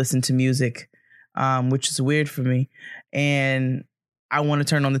don't want to listen to music, which is weird for me. And I want to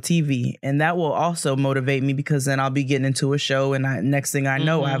turn on the TV, and that will also motivate me, because then I'll be getting into a show, and next thing I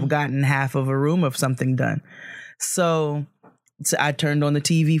know, I've gotten half of a room of something done. So I turned on the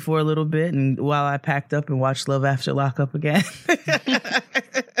TV for a little bit, and while I packed up and watched Love After Lockup again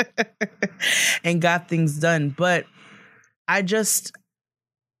and got things done. But I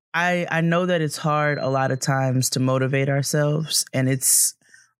know that it's hard a lot of times to motivate ourselves, and it's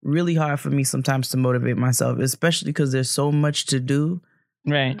really hard for me sometimes to motivate myself, especially because there's so much to do.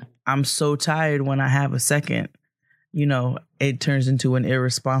 Right. I'm so tired when I have a second, it turns into an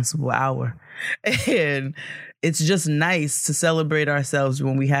irresponsible hour. And it's just nice to celebrate ourselves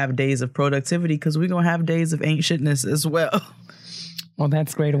when we have days of productivity, because we're going to have days of ain't shitness as well. Well,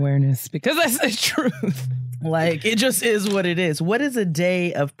 that's great awareness, because that's the truth. Like, it just is what it is. What does a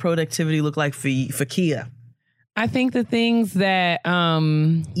day of productivity look like for Kia? I think the things that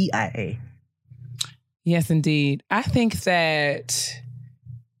EIA. Yes, indeed. I think that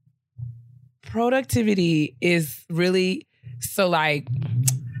productivity is really, so like,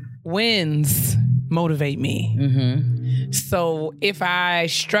 wins motivate me. So if I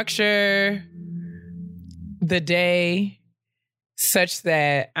structure the day such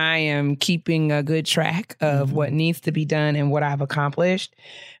that I am keeping a good track of what needs to be done and what I've accomplished,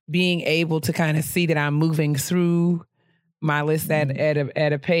 being able to kind of see that I'm moving through my list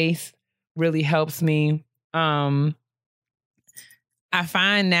at a pace really helps me. I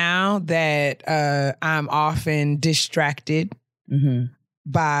find now that I'm often distracted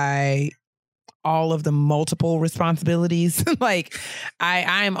by all of the multiple responsibilities. Like,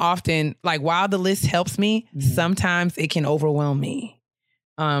 I am often, like, while the list helps me, sometimes it can overwhelm me.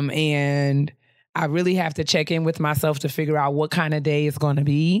 And I really have to check in with myself to figure out what kind of day it's going to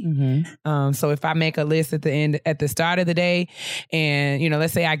be. So if I make a list at the start of the day, and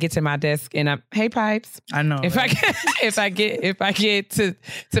let's say I get to my desk and I'm, hey Pipes, I know. If I get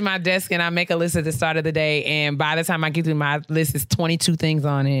to my desk and I make a list at the start of the day, and by the time I get through my list is 22 things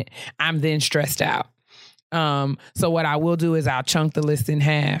on it, I'm then stressed out. So what I will do is I'll chunk the list in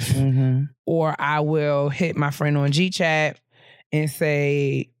half, or I will hit my friend on GChat and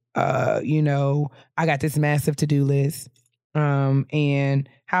say, I got this massive to-do list. And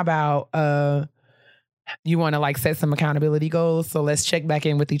how about you want to like set some accountability goals? So let's check back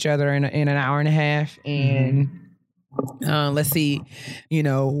in with each other in an hour and a half, and let's see,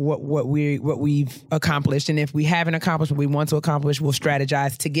 what we've accomplished. And if we haven't accomplished what we want to accomplish, we'll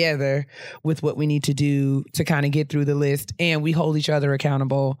strategize together with what we need to do to kind of get through the list, and we hold each other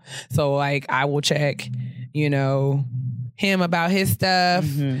accountable. So like, I will check, him about his stuff,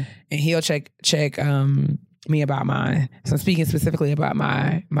 and he'll check me about mine. So I'm speaking specifically about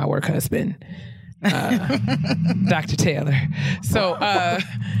my work husband, Dr. Taylor. So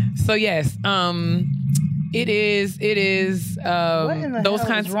yes, it is. What in the those hell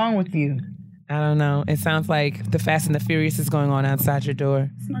kinds is wrong with you? I don't know. It sounds like the Fast and the Furious is going on outside your door.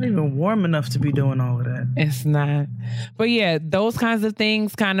 It's not even warm enough to be doing all of that. It's not. But yeah, those kinds of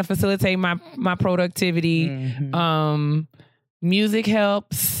things kind of facilitate my productivity. Music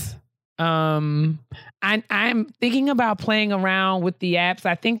helps. I'm thinking about playing around with the apps.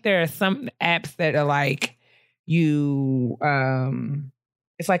 I think there are some apps that are like it's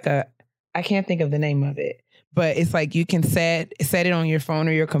like I can't think of the name of it. But it's like you can set it on your phone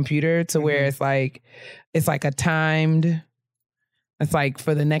or your computer to where it's like a timed. It's like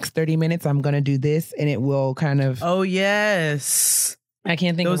for the next 30 minutes, I'm gonna do this, and it will kind of. Oh yes, I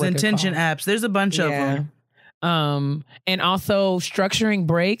can't think those of what intention apps. There's a bunch of them. And also structuring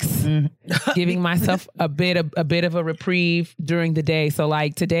breaks, giving myself a bit of a reprieve during the day. So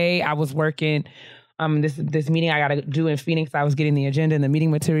like today, I was working. This meeting I got to do in Phoenix, I was getting the agenda and the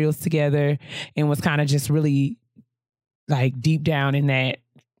meeting materials together, and was kind of just really like deep down in that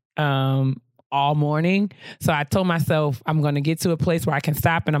all morning. So I told myself I'm going to get to a place where I can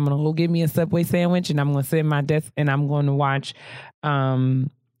stop, and I'm going to go get me a Subway sandwich, and I'm going to sit at my desk, and I'm going to watch Love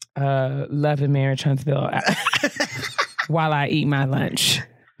and Marriage Huntsville while I eat my lunch.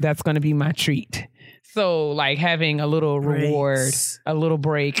 That's going to be my treat. So like having a little reward, a little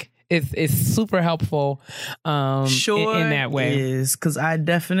break. It's super helpful in that way. Is because I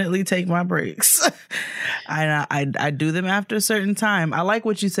definitely take my breaks. I do them after a certain time. I like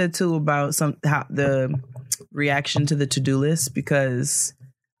what you said too about how the reaction to the to-do list, because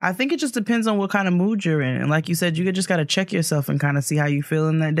I think it just depends on what kind of mood you're in. And like you said, you just got to check yourself and kind of see how you feel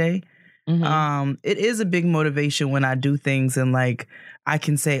in that day. It is a big motivation when I do things and like I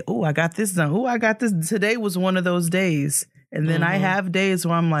can say, oh, I got this done. Oh, I got this. Today was one of those days. And then I have days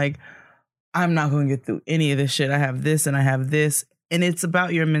where I'm like, I'm not going to get through any of this shit. I have this and I have this. And it's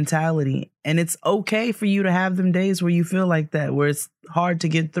about your mentality. And it's okay for you to have them days where you feel like that, where it's hard to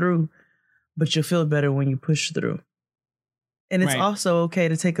get through, but you'll feel better when you push through. And it's also okay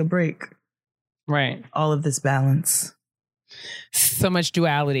to take a break. Right. All of this balance. So much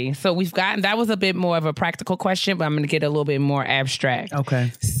duality. So that was a bit more of a practical question, but I'm going to get a little bit more abstract.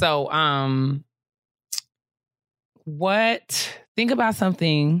 Okay. So, think about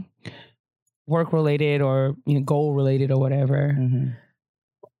something work related or goal related or whatever.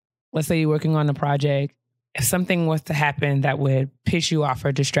 Let's say you're working on a project. If something was to happen that would piss you off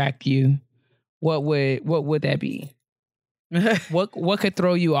or distract you, what would that be? What could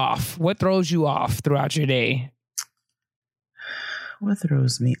throw you off? What throws you off throughout your day? What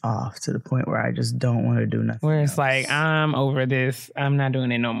throws me off to the point where I just don't want to do nothing? Where it's like, I'm over this. I'm not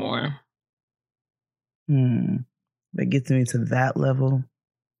doing it no more. That gets me to that level.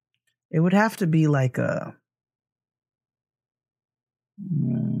 It would have to be like a...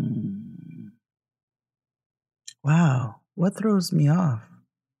 Wow. What throws me off?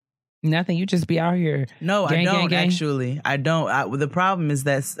 Nothing. You just be out here. No, I don't actually. I don't. The problem is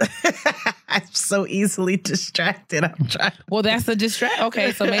that I'm so easily distracted. I'm trying. Well, that's a distract.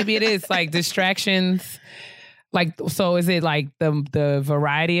 Okay, so maybe it is like distractions. Like, so is it like the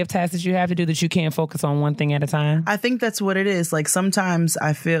variety of tasks that you have to do that you can't focus on one thing at a time? I think that's what it is. Like sometimes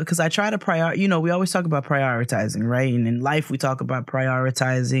I feel, because I try to we always talk about prioritizing, right? And in life we talk about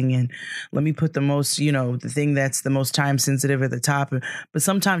prioritizing and let me put the most, the thing that's the most time sensitive at the top. But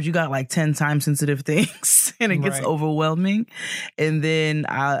sometimes you got like 10 time sensitive things and it gets overwhelming. And then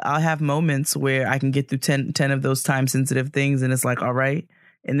I'll have moments where I can get through 10 of those time sensitive things and it's like, all right.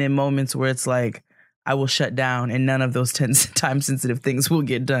 And then moments where it's like, I will shut down and none of those 10 time sensitive things will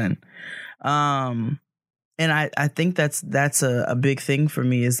get done. And I think that's a big thing for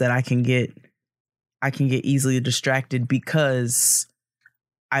me, is that I can get easily distracted because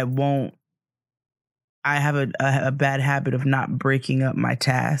I have a bad habit of not breaking up my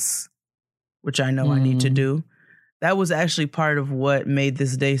tasks, which I know I need to do. That was actually part of what made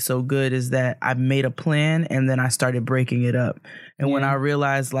this day so good, is that I made a plan and then I started breaking it up. And when I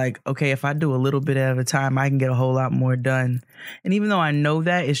realized like, okay, if I do a little bit at a time, I can get a whole lot more done. And even though I know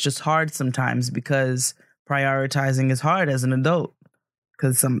that, it's just hard sometimes because prioritizing is hard as an adult,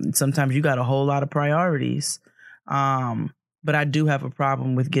 because sometimes you got a whole lot of priorities. But I do have a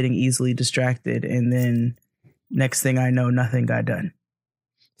problem with getting easily distracted. And then next thing I know, nothing got done.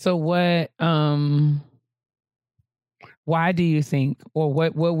 So why do you think, or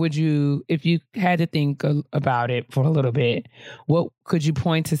what would you, if you had to think about it for a little bit, what could you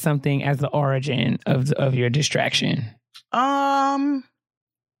point to something as the origin of your distraction? Sometimes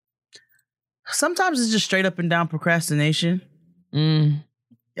it's just straight up and down procrastination.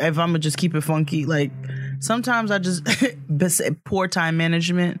 If I'm gonna just keep it funky, like sometimes I just poor time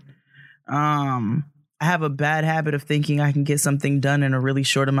management. I have a bad habit of thinking I can get something done in a really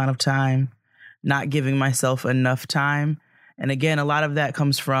short amount of time, not giving myself enough time. And again, a lot of that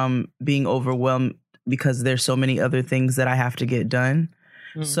comes from being overwhelmed because there's so many other things that I have to get done.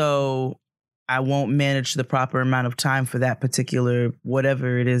 So I won't manage the proper amount of time for that particular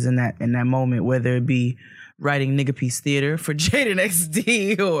whatever it is in that moment, whether it be writing Nigga Piece Theater for Jaden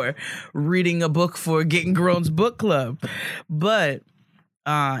XD or reading a book for Getting Grown's book club. But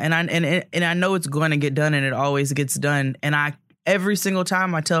and I know it's going to get done, and it always gets done. And every single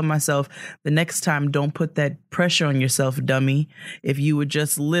time I tell myself, the next time, don't put that pressure on yourself, dummy. If you would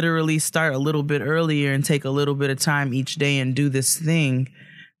just literally start a little bit earlier and take a little bit of time each day and do this thing,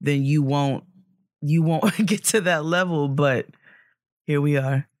 then you won't get to that level. But here we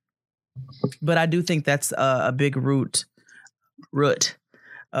are. But I do think that's a big root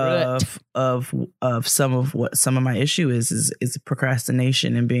of some of my issue is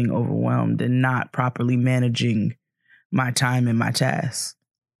procrastination and being overwhelmed and not properly managing my time and my tasks.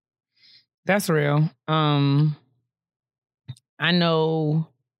 That's real. I know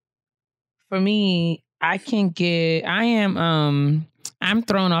for me, I'm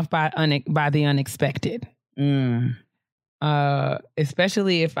thrown off by the unexpected.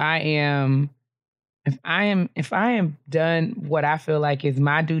 Especially if I am done what I feel like is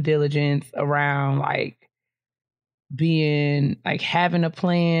my due diligence around like being like having a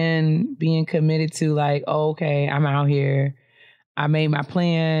plan, being committed to like, oh, okay, I'm out here. I made my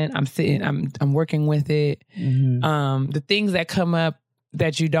plan. I'm working with it. The things that come up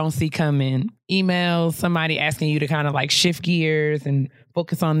that you don't see coming, emails, somebody asking you to kind of like shift gears and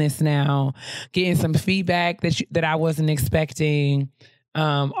focus on this now, getting some feedback that I wasn't expecting.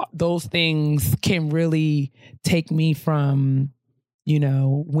 Those things can really take me from,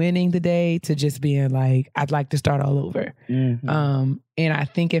 winning the day to just being like, I'd like to start all over. And I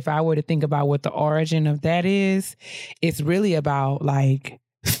think if I were to think about what the origin of that is, it's really about like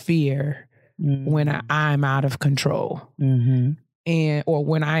fear when I'm out of control. Or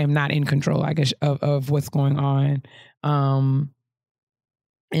when I am not in control, I guess, of what's going on. And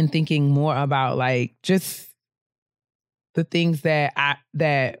thinking more about like just the things that I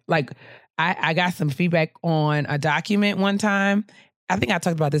got some feedback on a document one time. I think I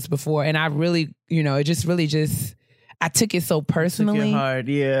talked about this before, and I really, I took it so personally. Took it hard,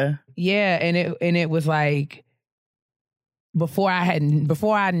 yeah. Yeah, and it was like before I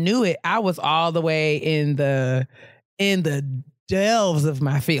knew it, I was all the way in the delves of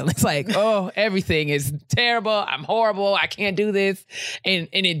my feelings. Like, oh, everything is terrible. I'm horrible. I can't do this. And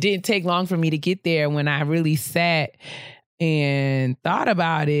it didn't take long for me to get there. When I really sat and thought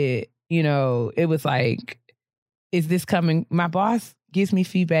about it, it was like, is this coming? My boss gives me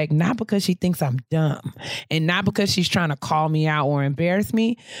feedback not because she thinks I'm dumb and not because she's trying to call me out or embarrass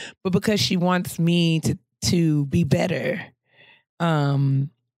me, but because she wants me to be better. And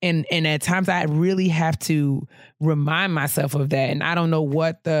at times I really have to remind myself of that. And I don't know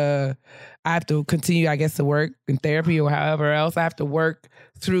I have to continue, I guess, to work in therapy or however else. I have to work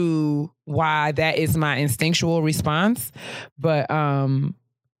through why that is my instinctual response. But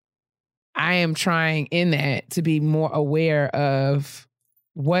I am trying in that to be more aware of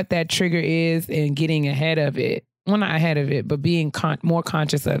what that trigger is and getting ahead of it. Well, not ahead of it, but being more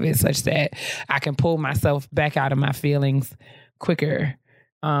conscious of it such that I can pull myself back out of my feelings quicker.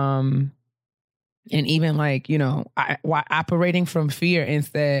 And even like, operating from fear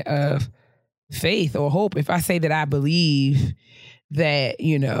instead of faith or hope. If I say that I believe that,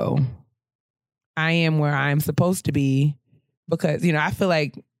 I am where I'm supposed to be because, I feel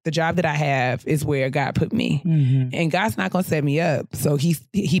like the job that I have is where God put me. And God's not going to set me up. So he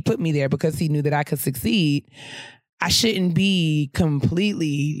put me there because he knew that I could succeed. I shouldn't be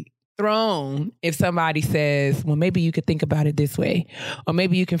completely thrown if somebody says, well, maybe you could think about it this way, or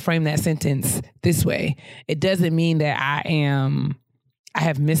maybe you can frame that sentence this way. It doesn't mean that I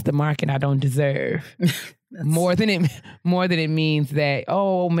have missed the mark and I don't deserve. more than it means that,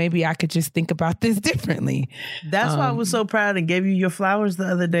 oh, maybe I could just think about this differently. That's why I was so proud and gave you your flowers the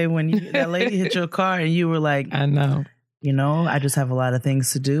other day when that lady hit your car and you were like, I know. I just have a lot of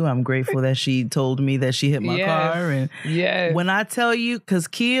things to do. I'm grateful that she told me that she hit my car. And when I tell you, because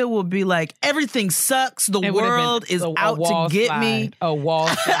Kia will be like, everything sucks. The world is out to get me. A wall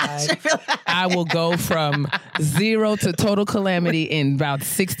slide. I will go from 0 to total calamity in about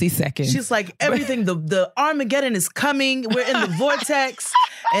 60 seconds. She's like, everything, the Armageddon is coming. We're in the vortex.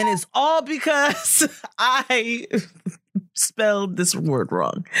 And it's all because spelled this word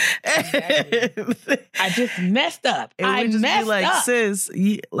wrong. Exactly. I just messed up. I just messed be like, up. Sis,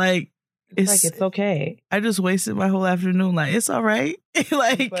 it's like, it's okay. I just wasted my whole afternoon. Like, it's all right.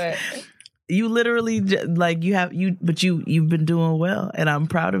 But you literally, like, you've been doing well, and I'm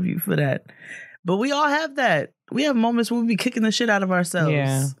proud of you for that. But we all have that. We have moments when we be kicking the shit out of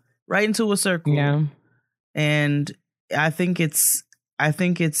ourselves, right into a circle. Yeah. And I think it's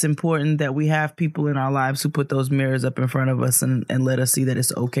important that we have people in our lives who put those mirrors up in front of us and let us see that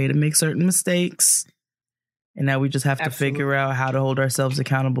it's okay to make certain mistakes. And now we just have to figure out how to hold ourselves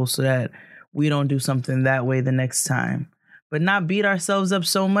accountable so that we don't do something that way the next time. But not beat ourselves up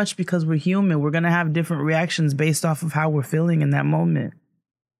so much, because we're human. We're going to have different reactions based off of how we're feeling in that moment.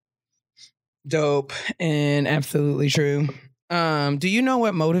 Dope and absolutely true. Do you know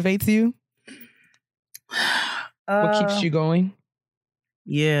what motivates you? What keeps you going?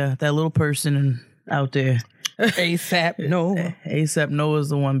 Yeah, that little person out there. ASAP Noah. ASAP Noah is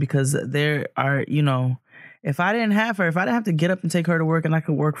the one, because there are, if I didn't have to get up and take her to work and I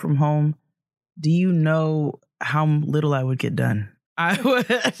could work from home, do you know how little I would get done?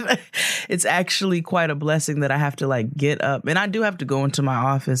 It's actually quite a blessing that I have to like get up, and I do have to go into my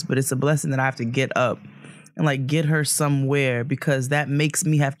office, but it's a blessing that I have to get up and like get her somewhere, because that makes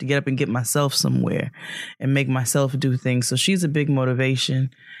me have to get up and get myself somewhere and make myself do things. So she's a big motivation.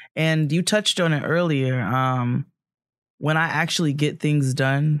 And you touched on it earlier. When I actually get things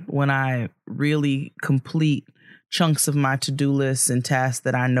done, when I really complete chunks of my to-do lists and tasks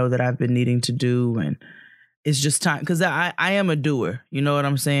that I know that I've been needing to do, and it's just time, because I am a doer. You know what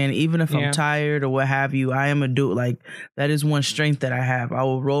I'm saying? Even if I'm tired or what have you, I am a doer. Like, that is one strength that I have. I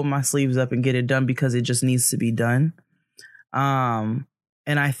will roll my sleeves up and get it done because it just needs to be done. And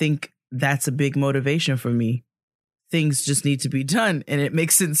I think that's a big motivation for me. Things just need to be done, and it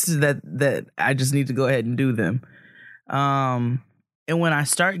makes sense that I just need to go ahead and do them. And when I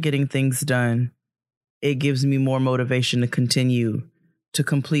start getting things done, it gives me more motivation to continue to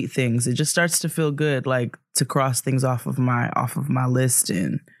complete things. It just starts to feel good, like to cross things off of my list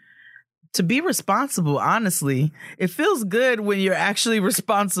and to be responsible. Honestly, it feels good when you're actually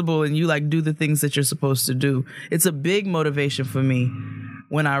responsible and you like do the things that you're supposed to do. It's a big motivation for me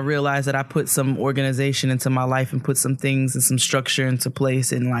when I realize that I put some organization into my life and put some things and some structure into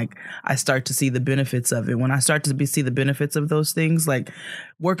place, and like I start to see the benefits of it. When I start to see the benefits of those things, like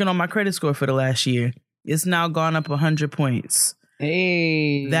working on my credit score for the last year, it's now gone up 100 points.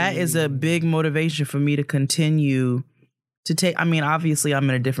 Hey, that is a big motivation for me to continue to take. I mean, obviously I'm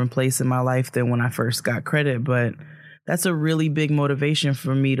in a different place in my life than when I first got credit, but that's a really big motivation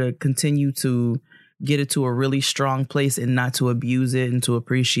for me to continue to get it to a really strong place and not to abuse it and to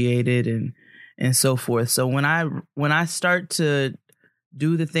appreciate it and so forth. So when I start to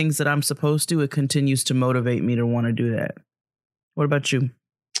do the things that I'm supposed to, it continues to motivate me to want to do that. What about you?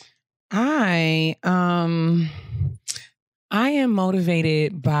 I am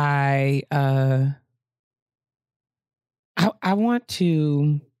motivated by I want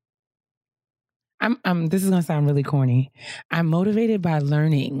to this is gonna sound really corny. I'm motivated by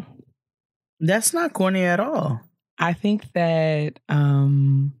learning. That's not corny at all. I think that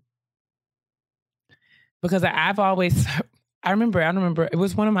because I remember it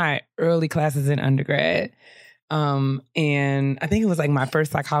was one of my early classes in undergrad. And I think it was like my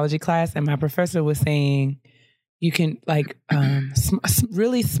first psychology class, and my professor was saying, you can like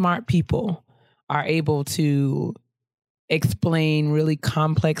really smart people are able to explain really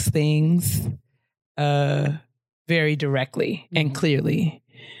complex things very directly and clearly.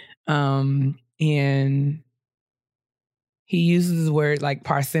 And he uses the word like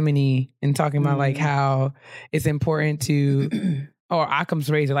parsimony and talking about like how it's important to, or Occam's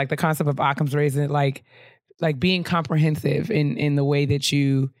razor, like the concept of Occam's razor, like being comprehensive in the way that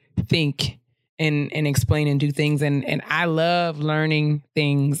you think and explain and do things. And I love learning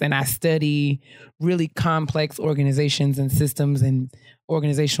things, and I study really complex organizations and systems and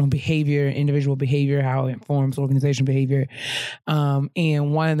organizational behavior, individual behavior, how it informs organizational behavior.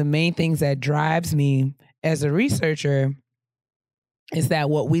 And one of the main things that drives me as a researcher is that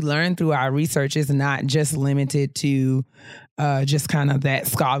what we learn through our research is not just limited to just kind of that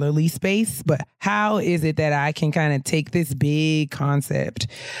scholarly space, but how is it that I can kind of take this big concept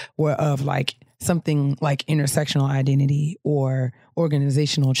of like something like intersectional identity or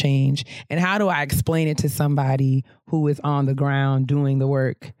organizational change, and how do I explain it to somebody who is on the ground doing the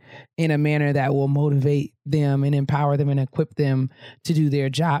work in a manner that will motivate them and empower them and equip them to do their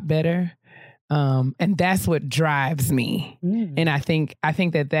job better? And that's what drives me. And I think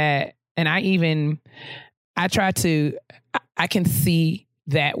that, and I can see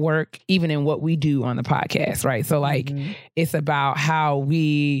that work even in what we do on the podcast, right? So like it's about how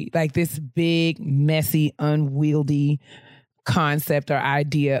we like this big, messy, unwieldy concept or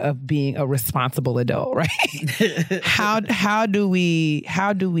idea of being a responsible adult, right? How do we,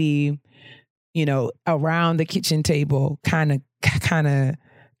 you know, around the kitchen table kind of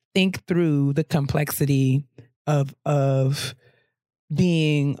think through the complexity of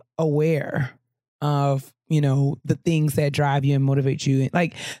being aware of, you know, the things that drive you and motivate you.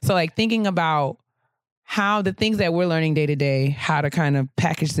 Like, so like thinking about how the things that we're learning day to day, how to kind of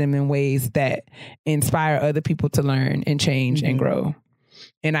package them in ways that inspire other people to learn and change and grow.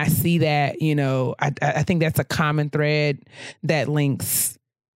 And I see that, you know, I think that's a common thread that links,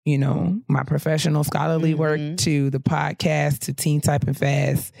 you know, my professional scholarly work to the podcast, to Teen Typing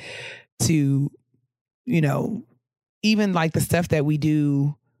Fast, to, you know, even like the stuff that we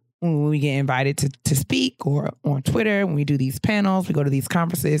do when we get invited to speak or on Twitter, when we do these panels, we go to these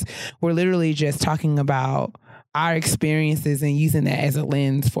conferences, we're literally just talking about our experiences and using that as a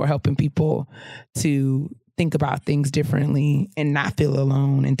lens for helping people to think about things differently and not feel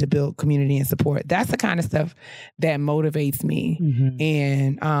alone and to build community and support. That's the kind of stuff that motivates me.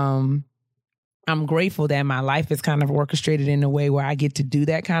 And I'm grateful that my life is kind of orchestrated in a way where I get to do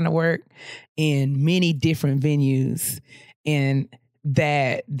that kind of work in many different venues, and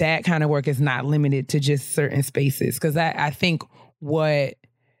that kind of work is not limited to just certain spaces. Because I think what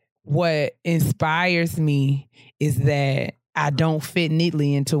inspires me is that I don't fit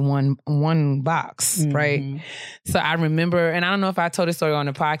neatly into one box, right? So I remember, and I don't know if I told this story on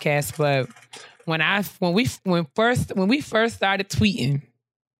the podcast, but when we first started tweeting,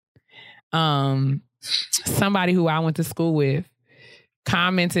 somebody who I went to school with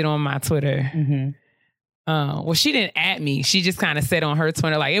commented on my Twitter. Well, she didn't at me. She just kind of said on her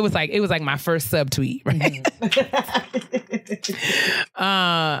Twitter, like it was like my first subtweet, right?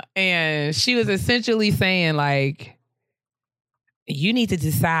 And she was essentially saying like, you need to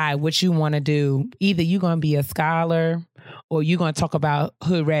decide what you want to do. Either you're going to be a scholar, or you're going to talk about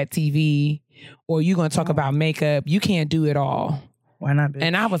Hood Rat TV, or you're going to talk about makeup. You can't do it all. Why not, bitch?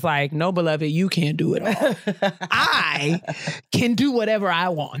 And I was like, no, beloved, you can't do it all. I can do whatever I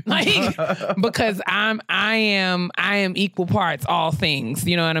want. Like, because I am equal parts, all things.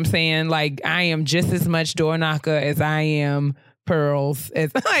 You know what I'm saying? Like, I am just as much door knocker as I am pearls.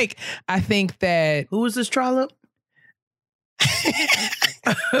 As like, I think that. Who was this trollop?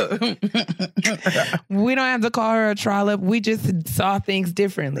 We don't have to call her a trollop. We just saw things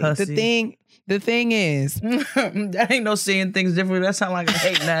differently. Pussy. The thing is, that ain't no seeing things differently. That sound like a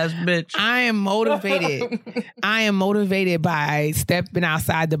hating ass bitch. I am motivated. I am motivated by stepping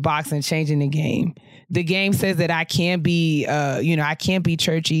outside the box and changing the game. The game says that I can't be, I can't be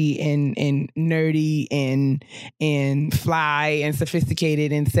churchy and nerdy and fly and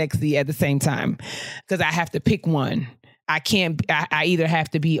sophisticated and sexy at the same time, because I have to pick one. I either have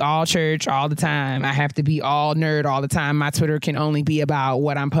to be all church all the time. I have to be all nerd all the time. My Twitter can only be about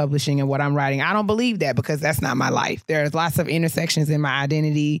what I'm publishing and what I'm writing. I don't believe that, because that's not my life. There's lots of intersections in my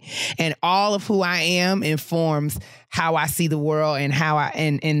identity, and all of who I am informs how I see the world and how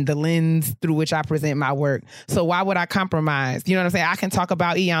and the lens through which I present my work. So why would I compromise? You know what I'm saying? I can talk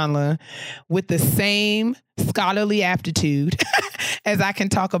about Iyanla with the same scholarly aptitude as I can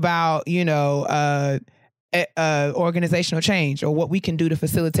talk about, organizational change, or what we can do to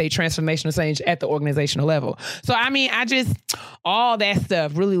facilitate transformational change at the organizational level. So, I mean, all that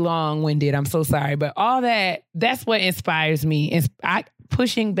stuff, really long-winded, I'm so sorry, but all that's what inspires me.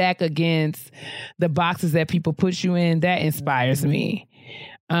 Pushing back against the boxes that people put you in, that inspires me.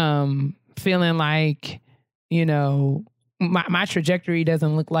 Feeling like, my trajectory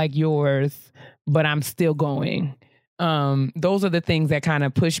doesn't look like yours, but I'm still going. Those are the things that kind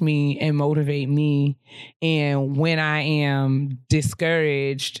of push me and motivate me. And when I am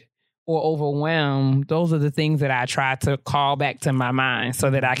discouraged or overwhelmed, those are the things that I try to call back to my mind so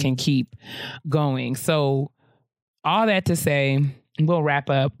that I can keep going. So all that to say, we'll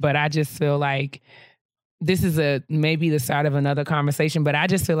wrap up, but I just feel like this is maybe the start of another conversation, but I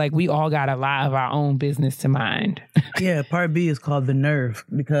just feel like we all got a lot of our own business to mind. Yeah, part B is called The Nerve,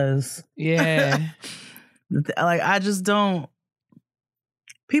 because... Yeah. Like, I just don't.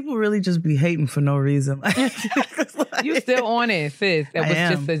 People really just be hating for no reason. You still on it, sis. It was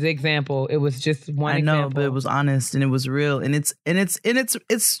just an example. It was just one example. I know, but it was honest and it was real, and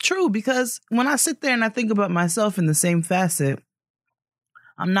it's true, because when I sit there and I think about myself in the same facet,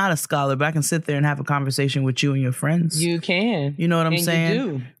 I'm not a scholar, but I can sit there and have a conversation with you and your friends. You can. You know what I'm saying?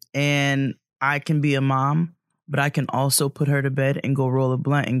 You do. And I can be a mom, but I can also put her to bed and go roll a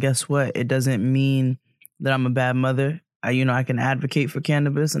blunt. And guess what? It doesn't mean that I'm a bad mother. I can advocate for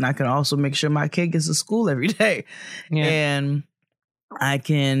cannabis, and I can also make sure my kid gets to school every day. Yeah. And I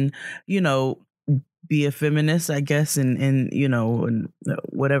can, be a feminist, I guess, in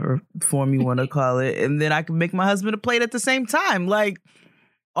whatever form you want to call it. And then I can make my husband a plate at the same time. Like,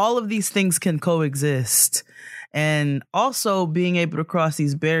 all of these things can coexist. And also being able to cross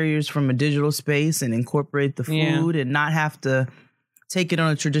these barriers from a digital space and incorporate the food and not have to take it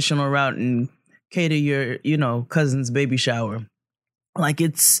on a traditional route and cater your, cousin's baby shower. Like,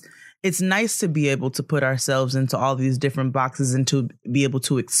 it's nice to be able to put ourselves into all these different boxes and to be able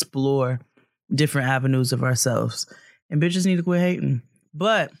to explore different avenues of ourselves. And bitches need to quit hating.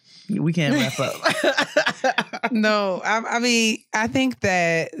 But we can't wrap up. No, I mean, I think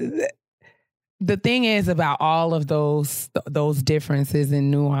that the thing is about all of those differences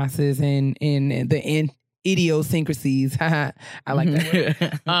and nuances and the idiosyncrasies, I like that word,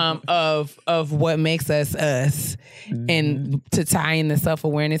 of what makes us us. Mm-hmm. And to tie in the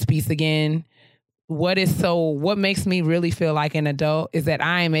self-awareness piece again, what makes me really feel like an adult is that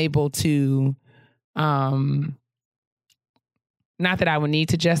I am able to, not that I would need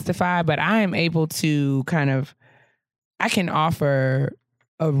to justify, but I am able to I can offer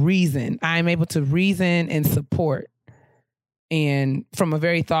a reason. I'm able to reason and support. And from a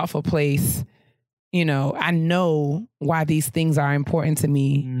very thoughtful place, I know why these things are important to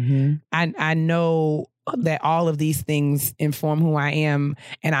me. Mm-hmm. I know that all of these things inform who I am,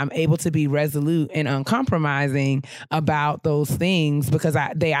 and I'm able to be resolute and uncompromising about those things because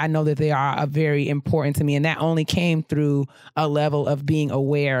I know that they are very important to me. And that only came through a level of being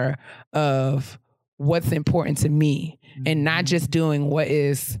aware of what's important to me, mm-hmm. and not just doing what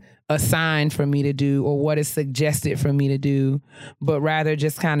is assigned for me to do or what is suggested for me to do, but rather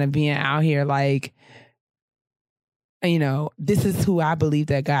just kind of being out here like, this is who I believe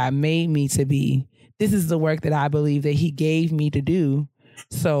that God made me to be. This is the work that I believe that he gave me to do.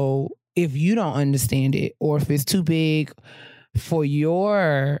 So if you don't understand it, or if it's too big for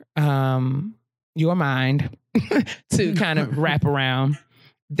your mind to kind of wrap around,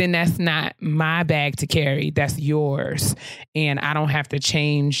 then that's not my bag to carry. That's yours. And I don't have to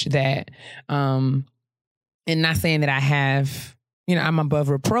change that. And not saying that I have, I'm above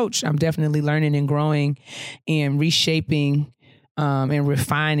reproach. I'm definitely learning and growing and reshaping and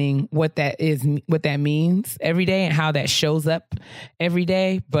refining what that means every day and how that shows up every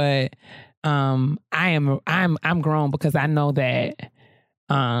day. But I'm grown because I know that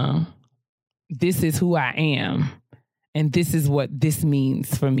this is who I am. And this is what this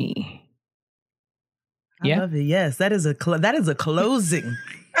means for me. I love it. Yes, that is a closing. That is a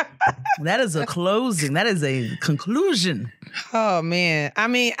closing. That is a conclusion. Oh man! I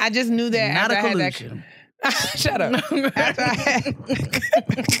mean, I just knew that. Not a conclusion. Shut up.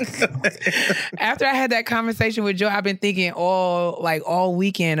 After I had that conversation with Joe, I've been thinking all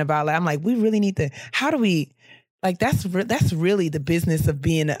weekend about I'm like, we really need to. How do we? Like that's really the business of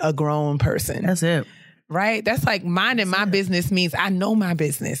being a grown person. That's it. Right? That's like minding my business means I know my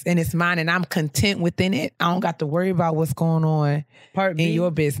business and it's mine and I'm content within it. I don't got to worry about what's going on in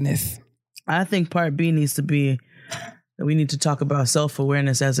your business. I think part B needs to be that we need to talk about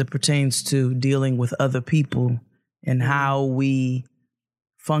self-awareness as it pertains to dealing with other people and how we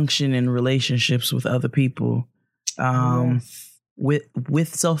function in relationships with other people with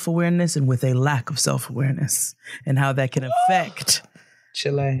self-awareness and with a lack of self-awareness and how that can affect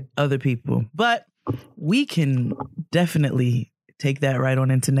other people. But we can definitely take that right on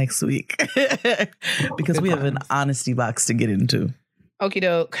into next week because we have an honesty box to get into. Okie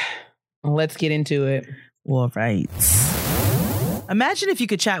doke. Let's get into it. All right. Imagine if you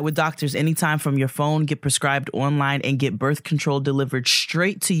could chat with doctors anytime from your phone, get prescribed online, and get birth control delivered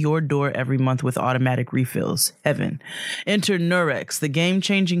straight to your door every month with automatic refills. Heaven. Enter Nurex, the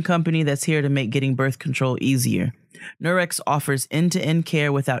game-changing company that's here to make getting birth control easier. Nurex offers end-to-end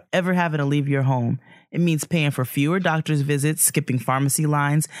care without ever having to leave your home. It means paying for fewer doctor's visits, skipping pharmacy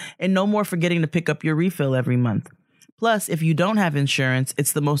lines, and no more forgetting to pick up your refill every month. Plus, if you don't have insurance,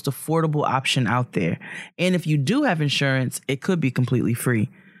 it's the most affordable option out there. And if you do have insurance, it could be completely free.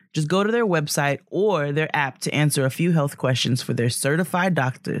 Just go to their website or their app to answer a few health questions for their certified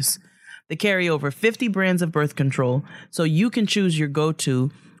doctors. They carry over 50 brands of birth control, so you can choose your go-to,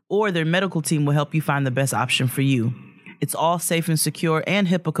 or their medical team will help you find the best option for you. It's all safe and secure and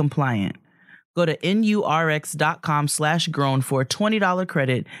HIPAA compliant. Go to nurx.com/grown for a $20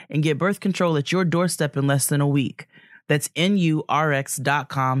 credit and get birth control at your doorstep in less than a week. That's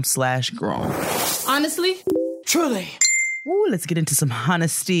nurx.com/grown. Honestly? Truly. Ooh, let's get into some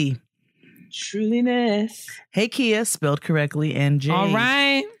honesty. Truliness. Hey, Kia, spelled correctly, and Jay. All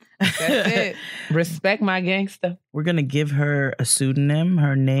right. That's it. Respect my gangster. We're going to give her a pseudonym.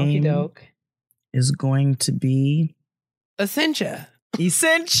 Her name Okey-doke. is going to be Essentia.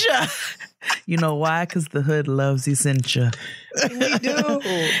 Essentia. You know why? Because the hood loves Essentia. We do.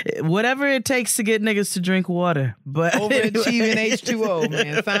 Whatever it takes to get niggas to drink water. But overachieving H2O,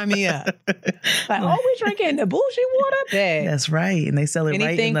 man. Sign me up. Like, we drinking the bougie water? Bad. That's right. And they sell it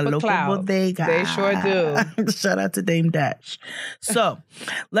right in the local bodega. They sure do. Shout out to Dame Dash. So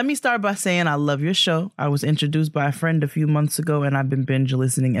let me start by saying I love your show. I was introduced by a friend a few months ago and I've been binge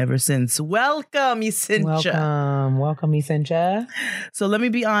listening ever since. Welcome, Essentia. Welcome, Essentia. So let me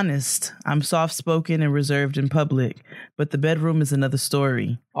be honest. I'm soft-spoken and reserved in public, but the bedroom is another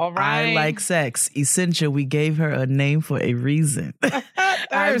story. All right. I like sex. Essentia, we gave her a name for a reason.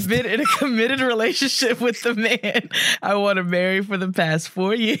 I've been in a committed relationship with the man I want to marry for the past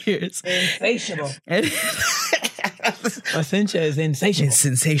 4 years. Insatiable. Essentia is insatiable. It's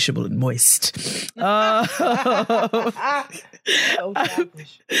sensational and moist. I've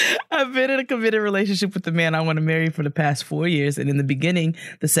been in a committed relationship with the man I want to marry for the past 4 years. And in the beginning,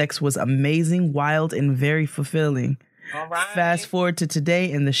 the sex was amazing, wild, and very fulfilling. All right. Fast forward to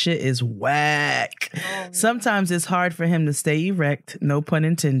today and the shit is whack. Sometimes it's hard for him to stay erect, no pun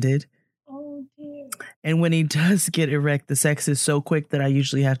intended. Oh, dear. And when he does get erect, the sex is so quick that I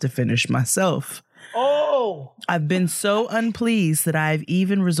usually have to finish myself. Oh. I've been so unpleased that I've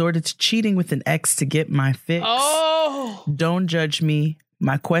even resorted to cheating with an ex to get my fix. Oh. Don't judge me.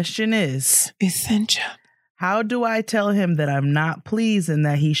 My question is, Essentia. how do I tell him that I'm not pleased and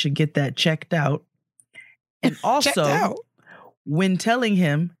that he should get that checked out? And also, when telling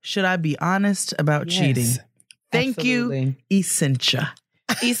him, should I be honest about cheating? Thank you, Essentia.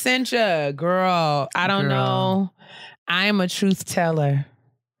 Essentia, girl, I don't know. I am a truth teller.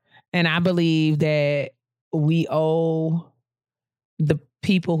 And I believe that we owe the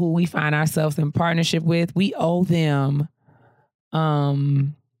people who we find ourselves in partnership with, we owe them our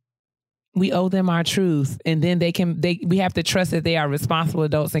truth. And then we have to trust that they are responsible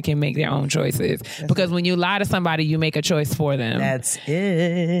adults and can make their own choices. Because when you lie to somebody, you make a choice for them. That's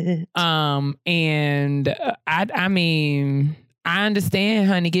it. And I mean, I understand,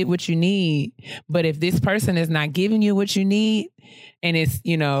 honey, get what you need. But if this person is not giving you what you need and it's,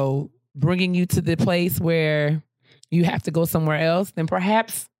 bringing you to the place where you have to go somewhere else, then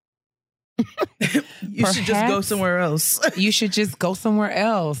perhaps you should just go somewhere else. You should just go somewhere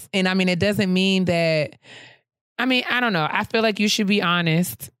else. And I mean, it doesn't mean that, I don't know. I feel like you should be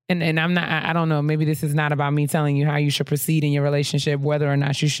honest. And I'm not, I don't know, maybe this is not about me telling you how you should proceed in your relationship, whether or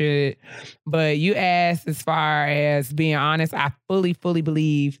not you should. But you asked as far as being honest, I fully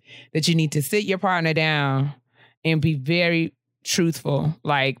believe that you need to sit your partner down and be very truthful.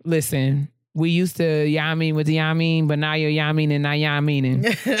 Like, listen, we used to yamin with the yamin, but now you're yamin and not yaminin.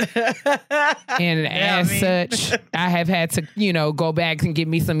 And as such, I have had to, go back and get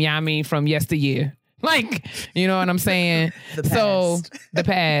me some yamin from yesteryear. Like, you know what I'm saying? The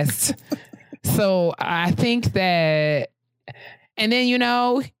past. So I think that, and then,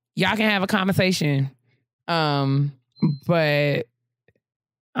 y'all can have a conversation. But I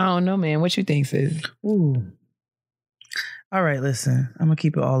don't know, man. What you think, sis? Ooh. All right, listen. I'm going to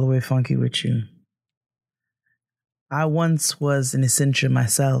keep it all the way funky with you. I once was an Essentia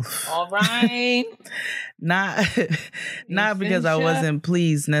myself. All right. Not because I wasn't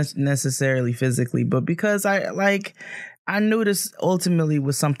pleased necessarily physically, but because I knew this ultimately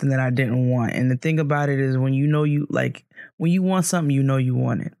was something that I didn't want. And the thing about it is when when you want something, you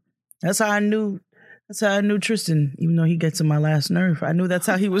want it. That's how I knew Tristan, even though he gets on my last nerve. I knew that's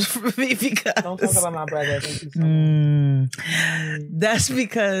how he was for me because... Don't talk about my brother. Thank you so much. That's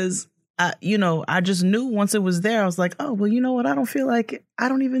because, I just knew once it was there, I was like, oh, well, you know what? I don't feel like it. I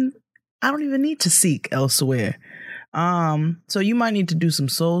don't even need to seek elsewhere. So you might need to do some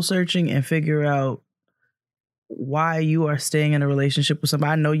soul searching and figure out why you are staying in a relationship with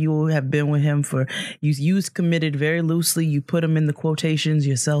somebody. I know you have been with him you used committed very loosely. You put them in the quotations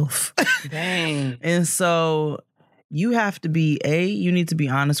yourself. Dang. And so you have to you need to be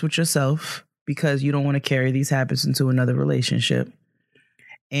honest with yourself because you don't want to carry these habits into another relationship.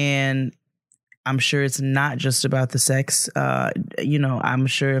 And I'm sure it's not just about the sex. I'm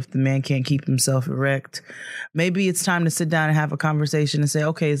sure if the man can't keep himself erect, maybe it's time to sit down and have a conversation and say,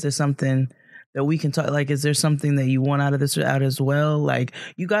 okay, is there something that we can talk, like, is there something that you want out of this out as well? Like,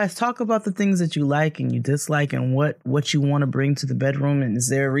 you guys talk about the things that you like and you dislike and what you want to bring to the bedroom. And is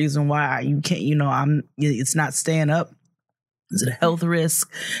there a reason why you can't, it's not staying up? Is it a health risk,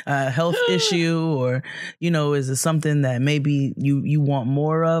 health issue, or, is it something that maybe you want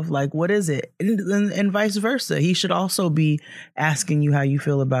more of? Like, what is it? And vice versa. He should also be asking you how you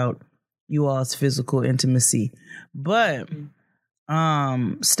feel about you all's physical intimacy. But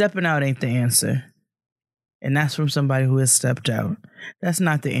stepping out ain't the answer. And that's from somebody who has stepped out. That's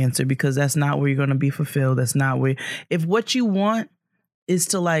not the answer, because that's not where you're going to be fulfilled. That's not where, if what you want is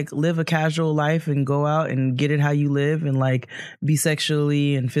to like live a casual life and go out and get it how you live and like be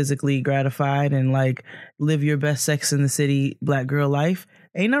sexually and physically gratified and like live your best Sex in the City black girl life,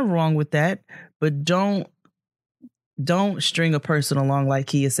 ain't nothing wrong with that. But don't string a person along, like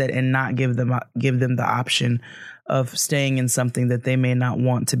Kia said, and not give them the option of staying in something that they may not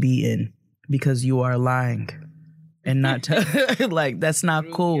want to be in, because you are lying and not like, that's not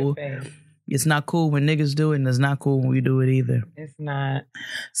cool. It's not cool when niggas do it, and it's not cool when we do it either. It's not.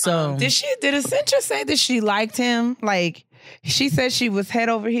 So did Accenture say that she liked him? Like, she said she was head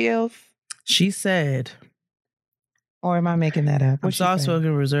over heels? She said, or am I making that up? I'm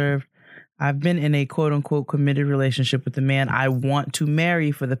soft-spoken, reserved. I've been in a quote-unquote committed relationship with a man I want to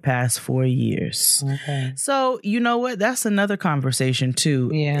marry for the past 4 years. Okay. So, you know what? That's another conversation, too.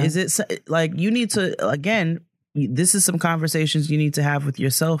 Yeah. Is it, like, you need to, again, this is some conversations you need to have with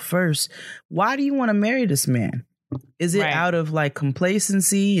yourself first. Why do you want to marry this man? Is it out of like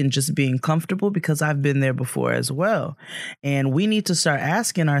complacency and just being comfortable? Because I've been there before as well. And we need to start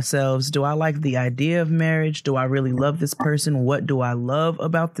asking ourselves, do I like the idea of marriage? Do I really love this person? What do I love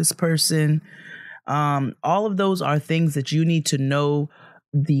about this person? All of those are things that you need to know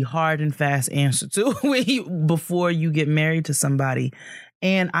the hard and fast answer to before you get married to somebody.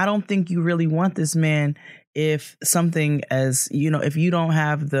 And I don't think you really want this man if something as, if you don't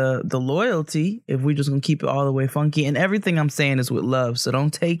have the loyalty, if we're just going to keep it all the way funky, and everything I'm saying is with love. So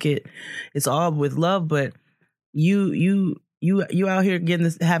don't take it. It's all with love, but you out here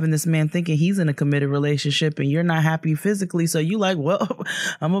having this man thinking he's in a committed relationship and you're not happy physically. So you like, well,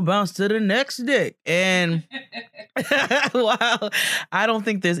 I'm gonna bounce to the next dick. And while I don't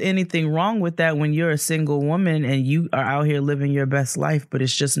think there's anything wrong with that when you're a single woman and you are out here living your best life, but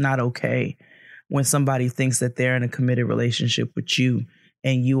it's just not okay when somebody thinks that they're in a committed relationship with you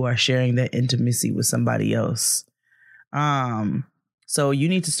and you are sharing that intimacy with somebody else. So you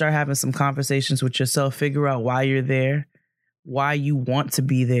need to start having some conversations with yourself, figure out why you're there, why you want to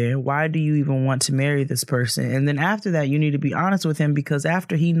be there. Why do you even want to marry this person? And then after that, you need to be honest with him, because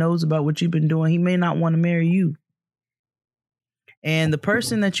after he knows about what you've been doing, he may not want to marry you. And the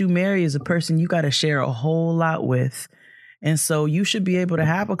person that you marry is a person you got to share a whole lot with. And so you should be able to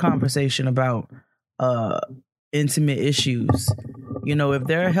have a conversation about intimate issues. If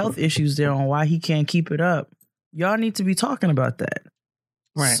there are health issues there on why he can't keep it up, y'all need to be talking about that.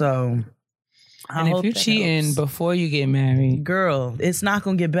 Right. So, and if you're cheating before you get married, girl, it's not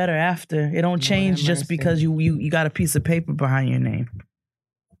gonna get better after. It don't change just because you got a piece of paper behind your name.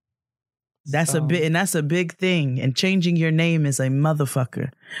 That's a big thing, and changing your name is a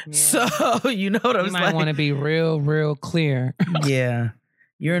motherfucker. Yeah. So you know what I'm saying. You might want to be real clear. Yeah.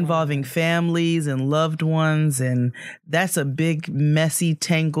 You're involving families and loved ones, and that's a big, messy,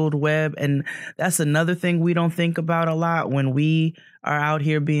 tangled web. And that's another thing we don't think about a lot when we are out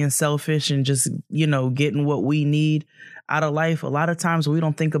here being selfish and just, getting what we need out of life. A lot of times we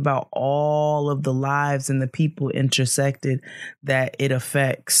don't think about all of the lives and the people intersected that it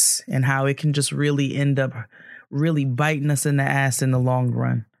affects, and how it can just really end up really biting us in the ass in the long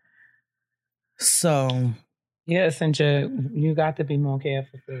run. So... yes, and you got to be more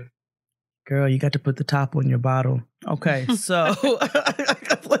careful too. Girl, you got to put the top on your bottle. Okay, so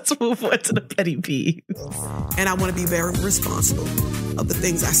let's move on to the petty peeves. And I want to be very responsible of the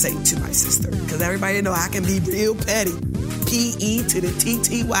things I say to my sister, because everybody know I can be real petty. P-E to the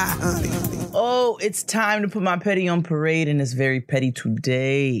T-T-Y, honey. Oh, it's time to put my petty on parade, and it's very petty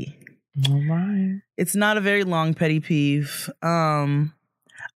today. All right. It's not a very long petty peeve.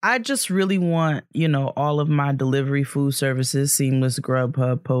 I just really want, all of my delivery food services, Seamless,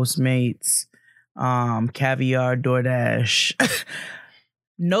 Grubhub, Postmates, Caviar, DoorDash,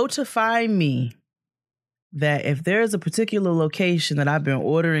 notify me that if there's a particular location that I've been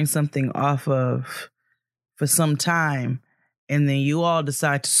ordering something off of for some time, and then you all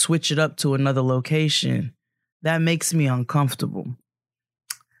decide to switch it up to another location, that makes me uncomfortable.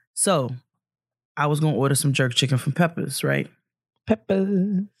 So I was going to order some jerk chicken from Peppers, right?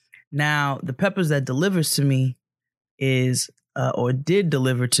 Peppers. Now, the Peppers that delivers to me did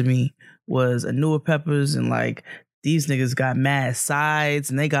deliver to me was Anua Peppers and like these niggas got mad sides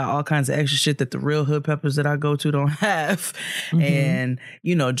and they got all kinds of extra shit that the real hood peppers that I go to don't have. And,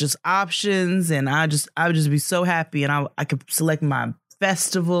 you know, just options. And I would just be so happy. And I could select my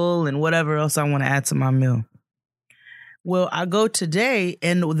festival and whatever else I want to add to my meal. Well, I go today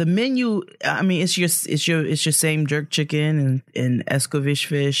and the menu, I mean, it's your same jerk chicken and escovitch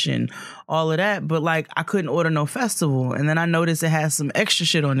fish and all of that. But like, I couldn't order no festival. And then I noticed it has some extra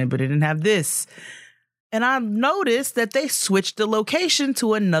shit on it, but it didn't have this. And I noticed that they switched the location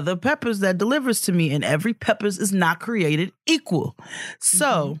to another Peppers that delivers to me. And every Peppers is not created equal.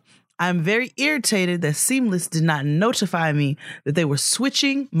 So I'm very irritated that Seamless did not notify me that they were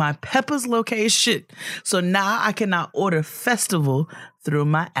switching my Peppers location. So now I cannot order Festival through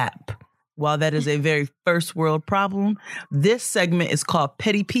my app. While that is a very first world problem, this segment is called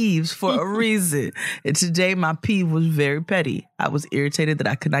Petty Peeves for a reason. And today my peeve was very petty. I was irritated that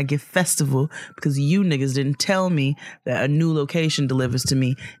I could not get Festival because you niggas didn't tell me that a new location delivers to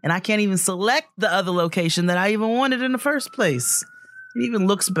me. And I can't even select the other location that I even wanted in the first place. It even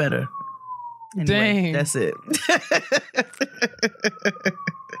looks better. Anyway, Dang. That's it.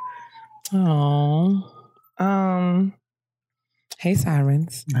 Oh. Hey,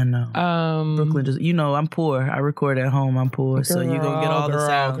 Sirens. I know. Brooklyn just, you know, I'm poor. I record at home. I'm poor. So you're going to get all the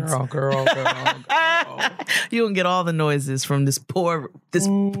sounds. Girl. You're going to get all the noises from this poor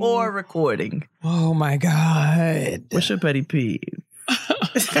recording. Oh, my God. What's your petty peeve?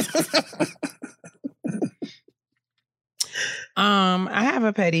 I have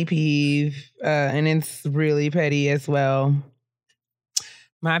a petty peeve, and it's really petty as well.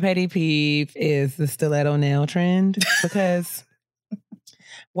 My petty peeve is the stiletto nail trend because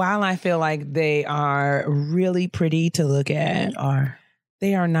while I feel like they are really pretty to look at,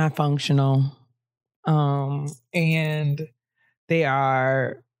 they are not functional. And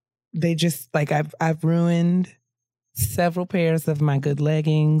they just like I've ruined several pairs of my good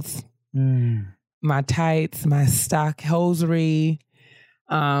leggings. My tights, my stock hosiery.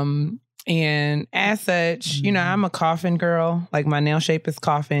 And as such, you know, I'm a coffin girl. Like my nail shape is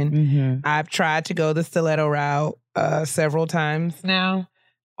coffin. I've tried to go the stiletto route several times now.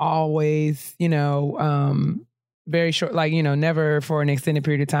 Always, you know, very short, like, you know, never for an extended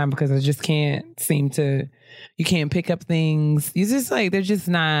period of time because I just can't seem to, you can't pick up things. It's just like, they're just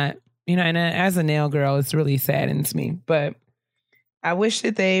not, you know, and as a nail girl, it's really saddens me. But I wish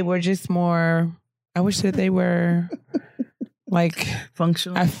that they were just more, I wish that they were like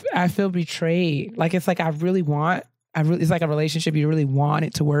functional. I feel betrayed. Like it's like it's like a relationship. You really want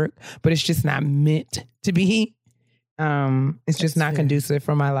it to work, but it's just not meant to be. It's just not conducive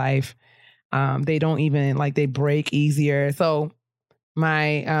for my life. They don't even like, they break easier. So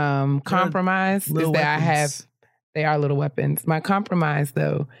my compromise is that they are little weapons. My compromise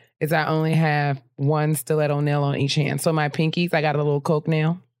though is I only have one stiletto nail on each hand. So my pinkies, I got a little Coke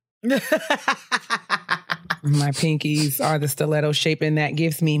nail. My pinkies are the stiletto shape, and that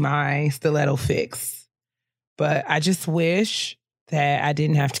gives me my stiletto fix. But I just wish that I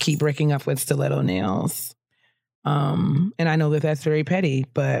didn't have to keep breaking up with stiletto nails. And I know that that's very petty,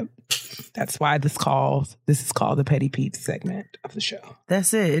 but that's why this is called the Petty Peeves segment of the show.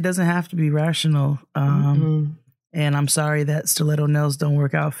 That's it. It doesn't have to be rational. And I'm sorry that stiletto nails don't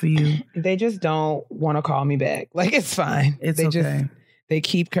work out for you. They just don't want to call me back. Like, it's fine. They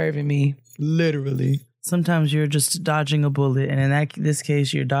keep curving me, literally. Sometimes you're just dodging a bullet, and in this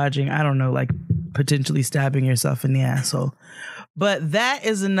case, you're dodging, I don't know, like potentially stabbing yourself in the asshole. But that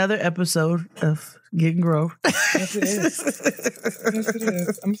is another episode of Getting Grove. Yes, it is. Yes, it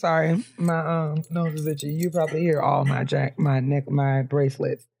is. I'm sorry. My nose is itchy. You probably hear all my neck, my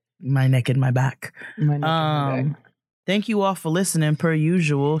bracelets. My neck and my back. My neck and my back. Thank you all for listening, per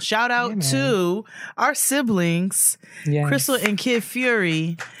usual. Shout out to our siblings, Crystal and Kid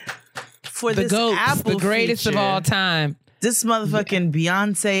Fury, for the this GOATs, Apple the greatest feature. of all time. This motherfucking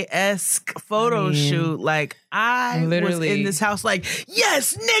Beyonce-esque photo shoot. Like, I was in this house like,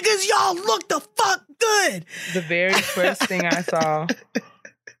 yes, niggas, y'all look the fuck good. The very first thing I saw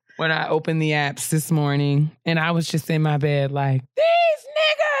when I opened the apps this morning, and I was just in my bed like, these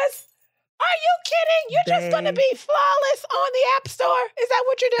niggas, are you kidding? You're just going to be flawless on the App Store? Is that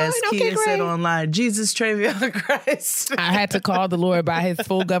what you're doing? As Kia said online, Jesus Travion Christ. I had to call the Lord by his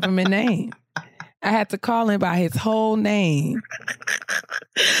full government name. I had to call him by his whole name.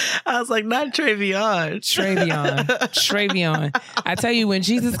 I was like, not Travion. Travion. I tell you, when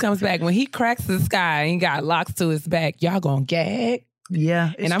Jesus comes back, when he cracks the sky and he got locks to his back, y'all gonna gag.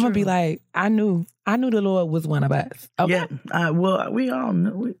 Yeah. And I'm gonna be like, I knew the Lord was one of us. Okay? Yeah. Well, we all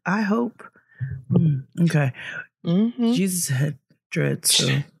know. I hope. Okay. Mm-hmm. Jesus had dreads. So.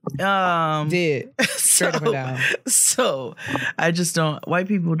 Did. Straight up and down. So I just don't, white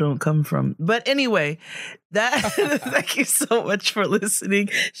people don't come from, but anyway, thank you so much for listening.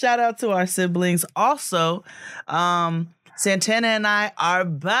 Shout out to our siblings. Also, Santana and I are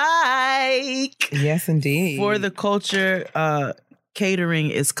back. Yes, indeed. For the Culture Catering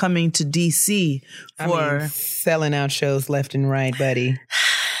is coming to DC for selling out shows left and right, buddy.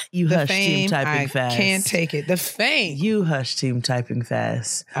 You the hush fame, team typing fast. I can't take it. The fame. You hush team typing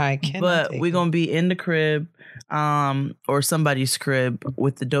fast. I can't. But we're going to be in the crib or somebody's crib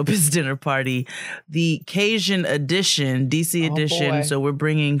with the dopest dinner party. The Cajun edition, DC edition. Boy. So we're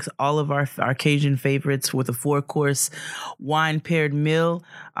bringing all of our Cajun favorites with a 4-course wine-paired meal.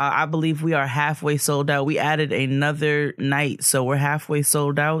 I believe we are halfway sold out. We added another night, so we're halfway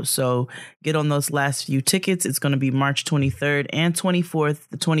sold out. So get on those last few tickets. It's going to be March 23rd and 24th.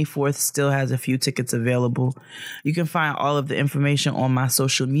 The 24th still has a few tickets available. You can find all of the information on my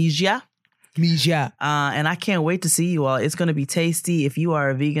social media. And I can't wait to see you all. It's going to be tasty. If you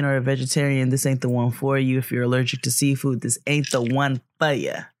are a vegan or a vegetarian, this ain't the one for you. If you're allergic to seafood, this ain't the one for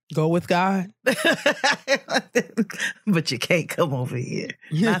you. Go with God. But you can't come over here.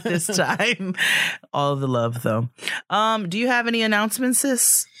 Not this time. All the love, though. Do you have any announcements,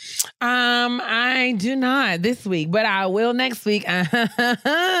 sis? I do not this week, but I will next week.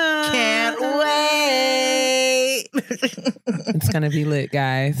 Can't wait. It's going to be lit,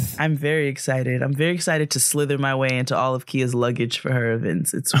 guys. I'm very excited. I'm very excited to slither my way into all of Kia's luggage for her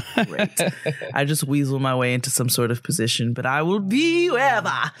events. It's great. I just weasel my way into some sort of position, but I will be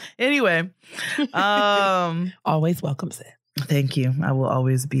wherever. Anyway. Always welcome, sis. Thank you. I will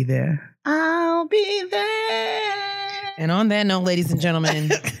always be there. I'll be there. And on that note, ladies and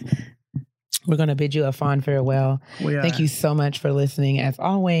gentlemen, we're going to bid you a fond farewell. Thank you so much for listening as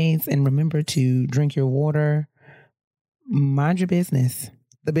always. And remember to drink your water. Mind your business.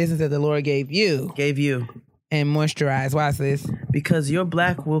 The business that the Lord gave you. And moisturize. Why, sis? Because your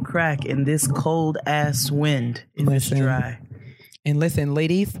black will crack in this cold ass wind if it's dry. And listen,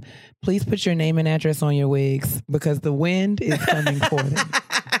 ladies, please put your name and address on your wigs because the wind is coming for them.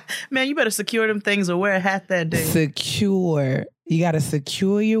 Man, you better secure them things or wear a hat that day. Secure. You got to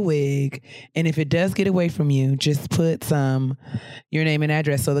secure your wig. And if it does get away from you, just put your name and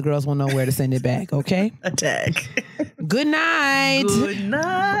address so the girls will know where to send it back. Okay? A tag. Good night. Good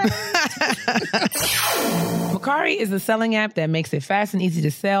night. Mercari is a selling app that makes it fast and easy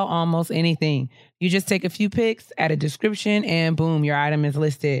to sell almost anything. You just take a few pics, add a description, and boom, your item is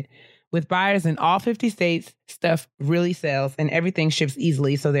listed. With buyers in all 50 states, stuff really sells and everything ships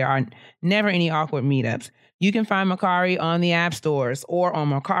easily, so there are never any awkward meetups. You can find Mercari on the app stores or on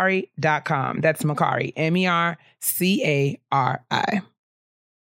Mercari.com. That's Mercari, Mercari.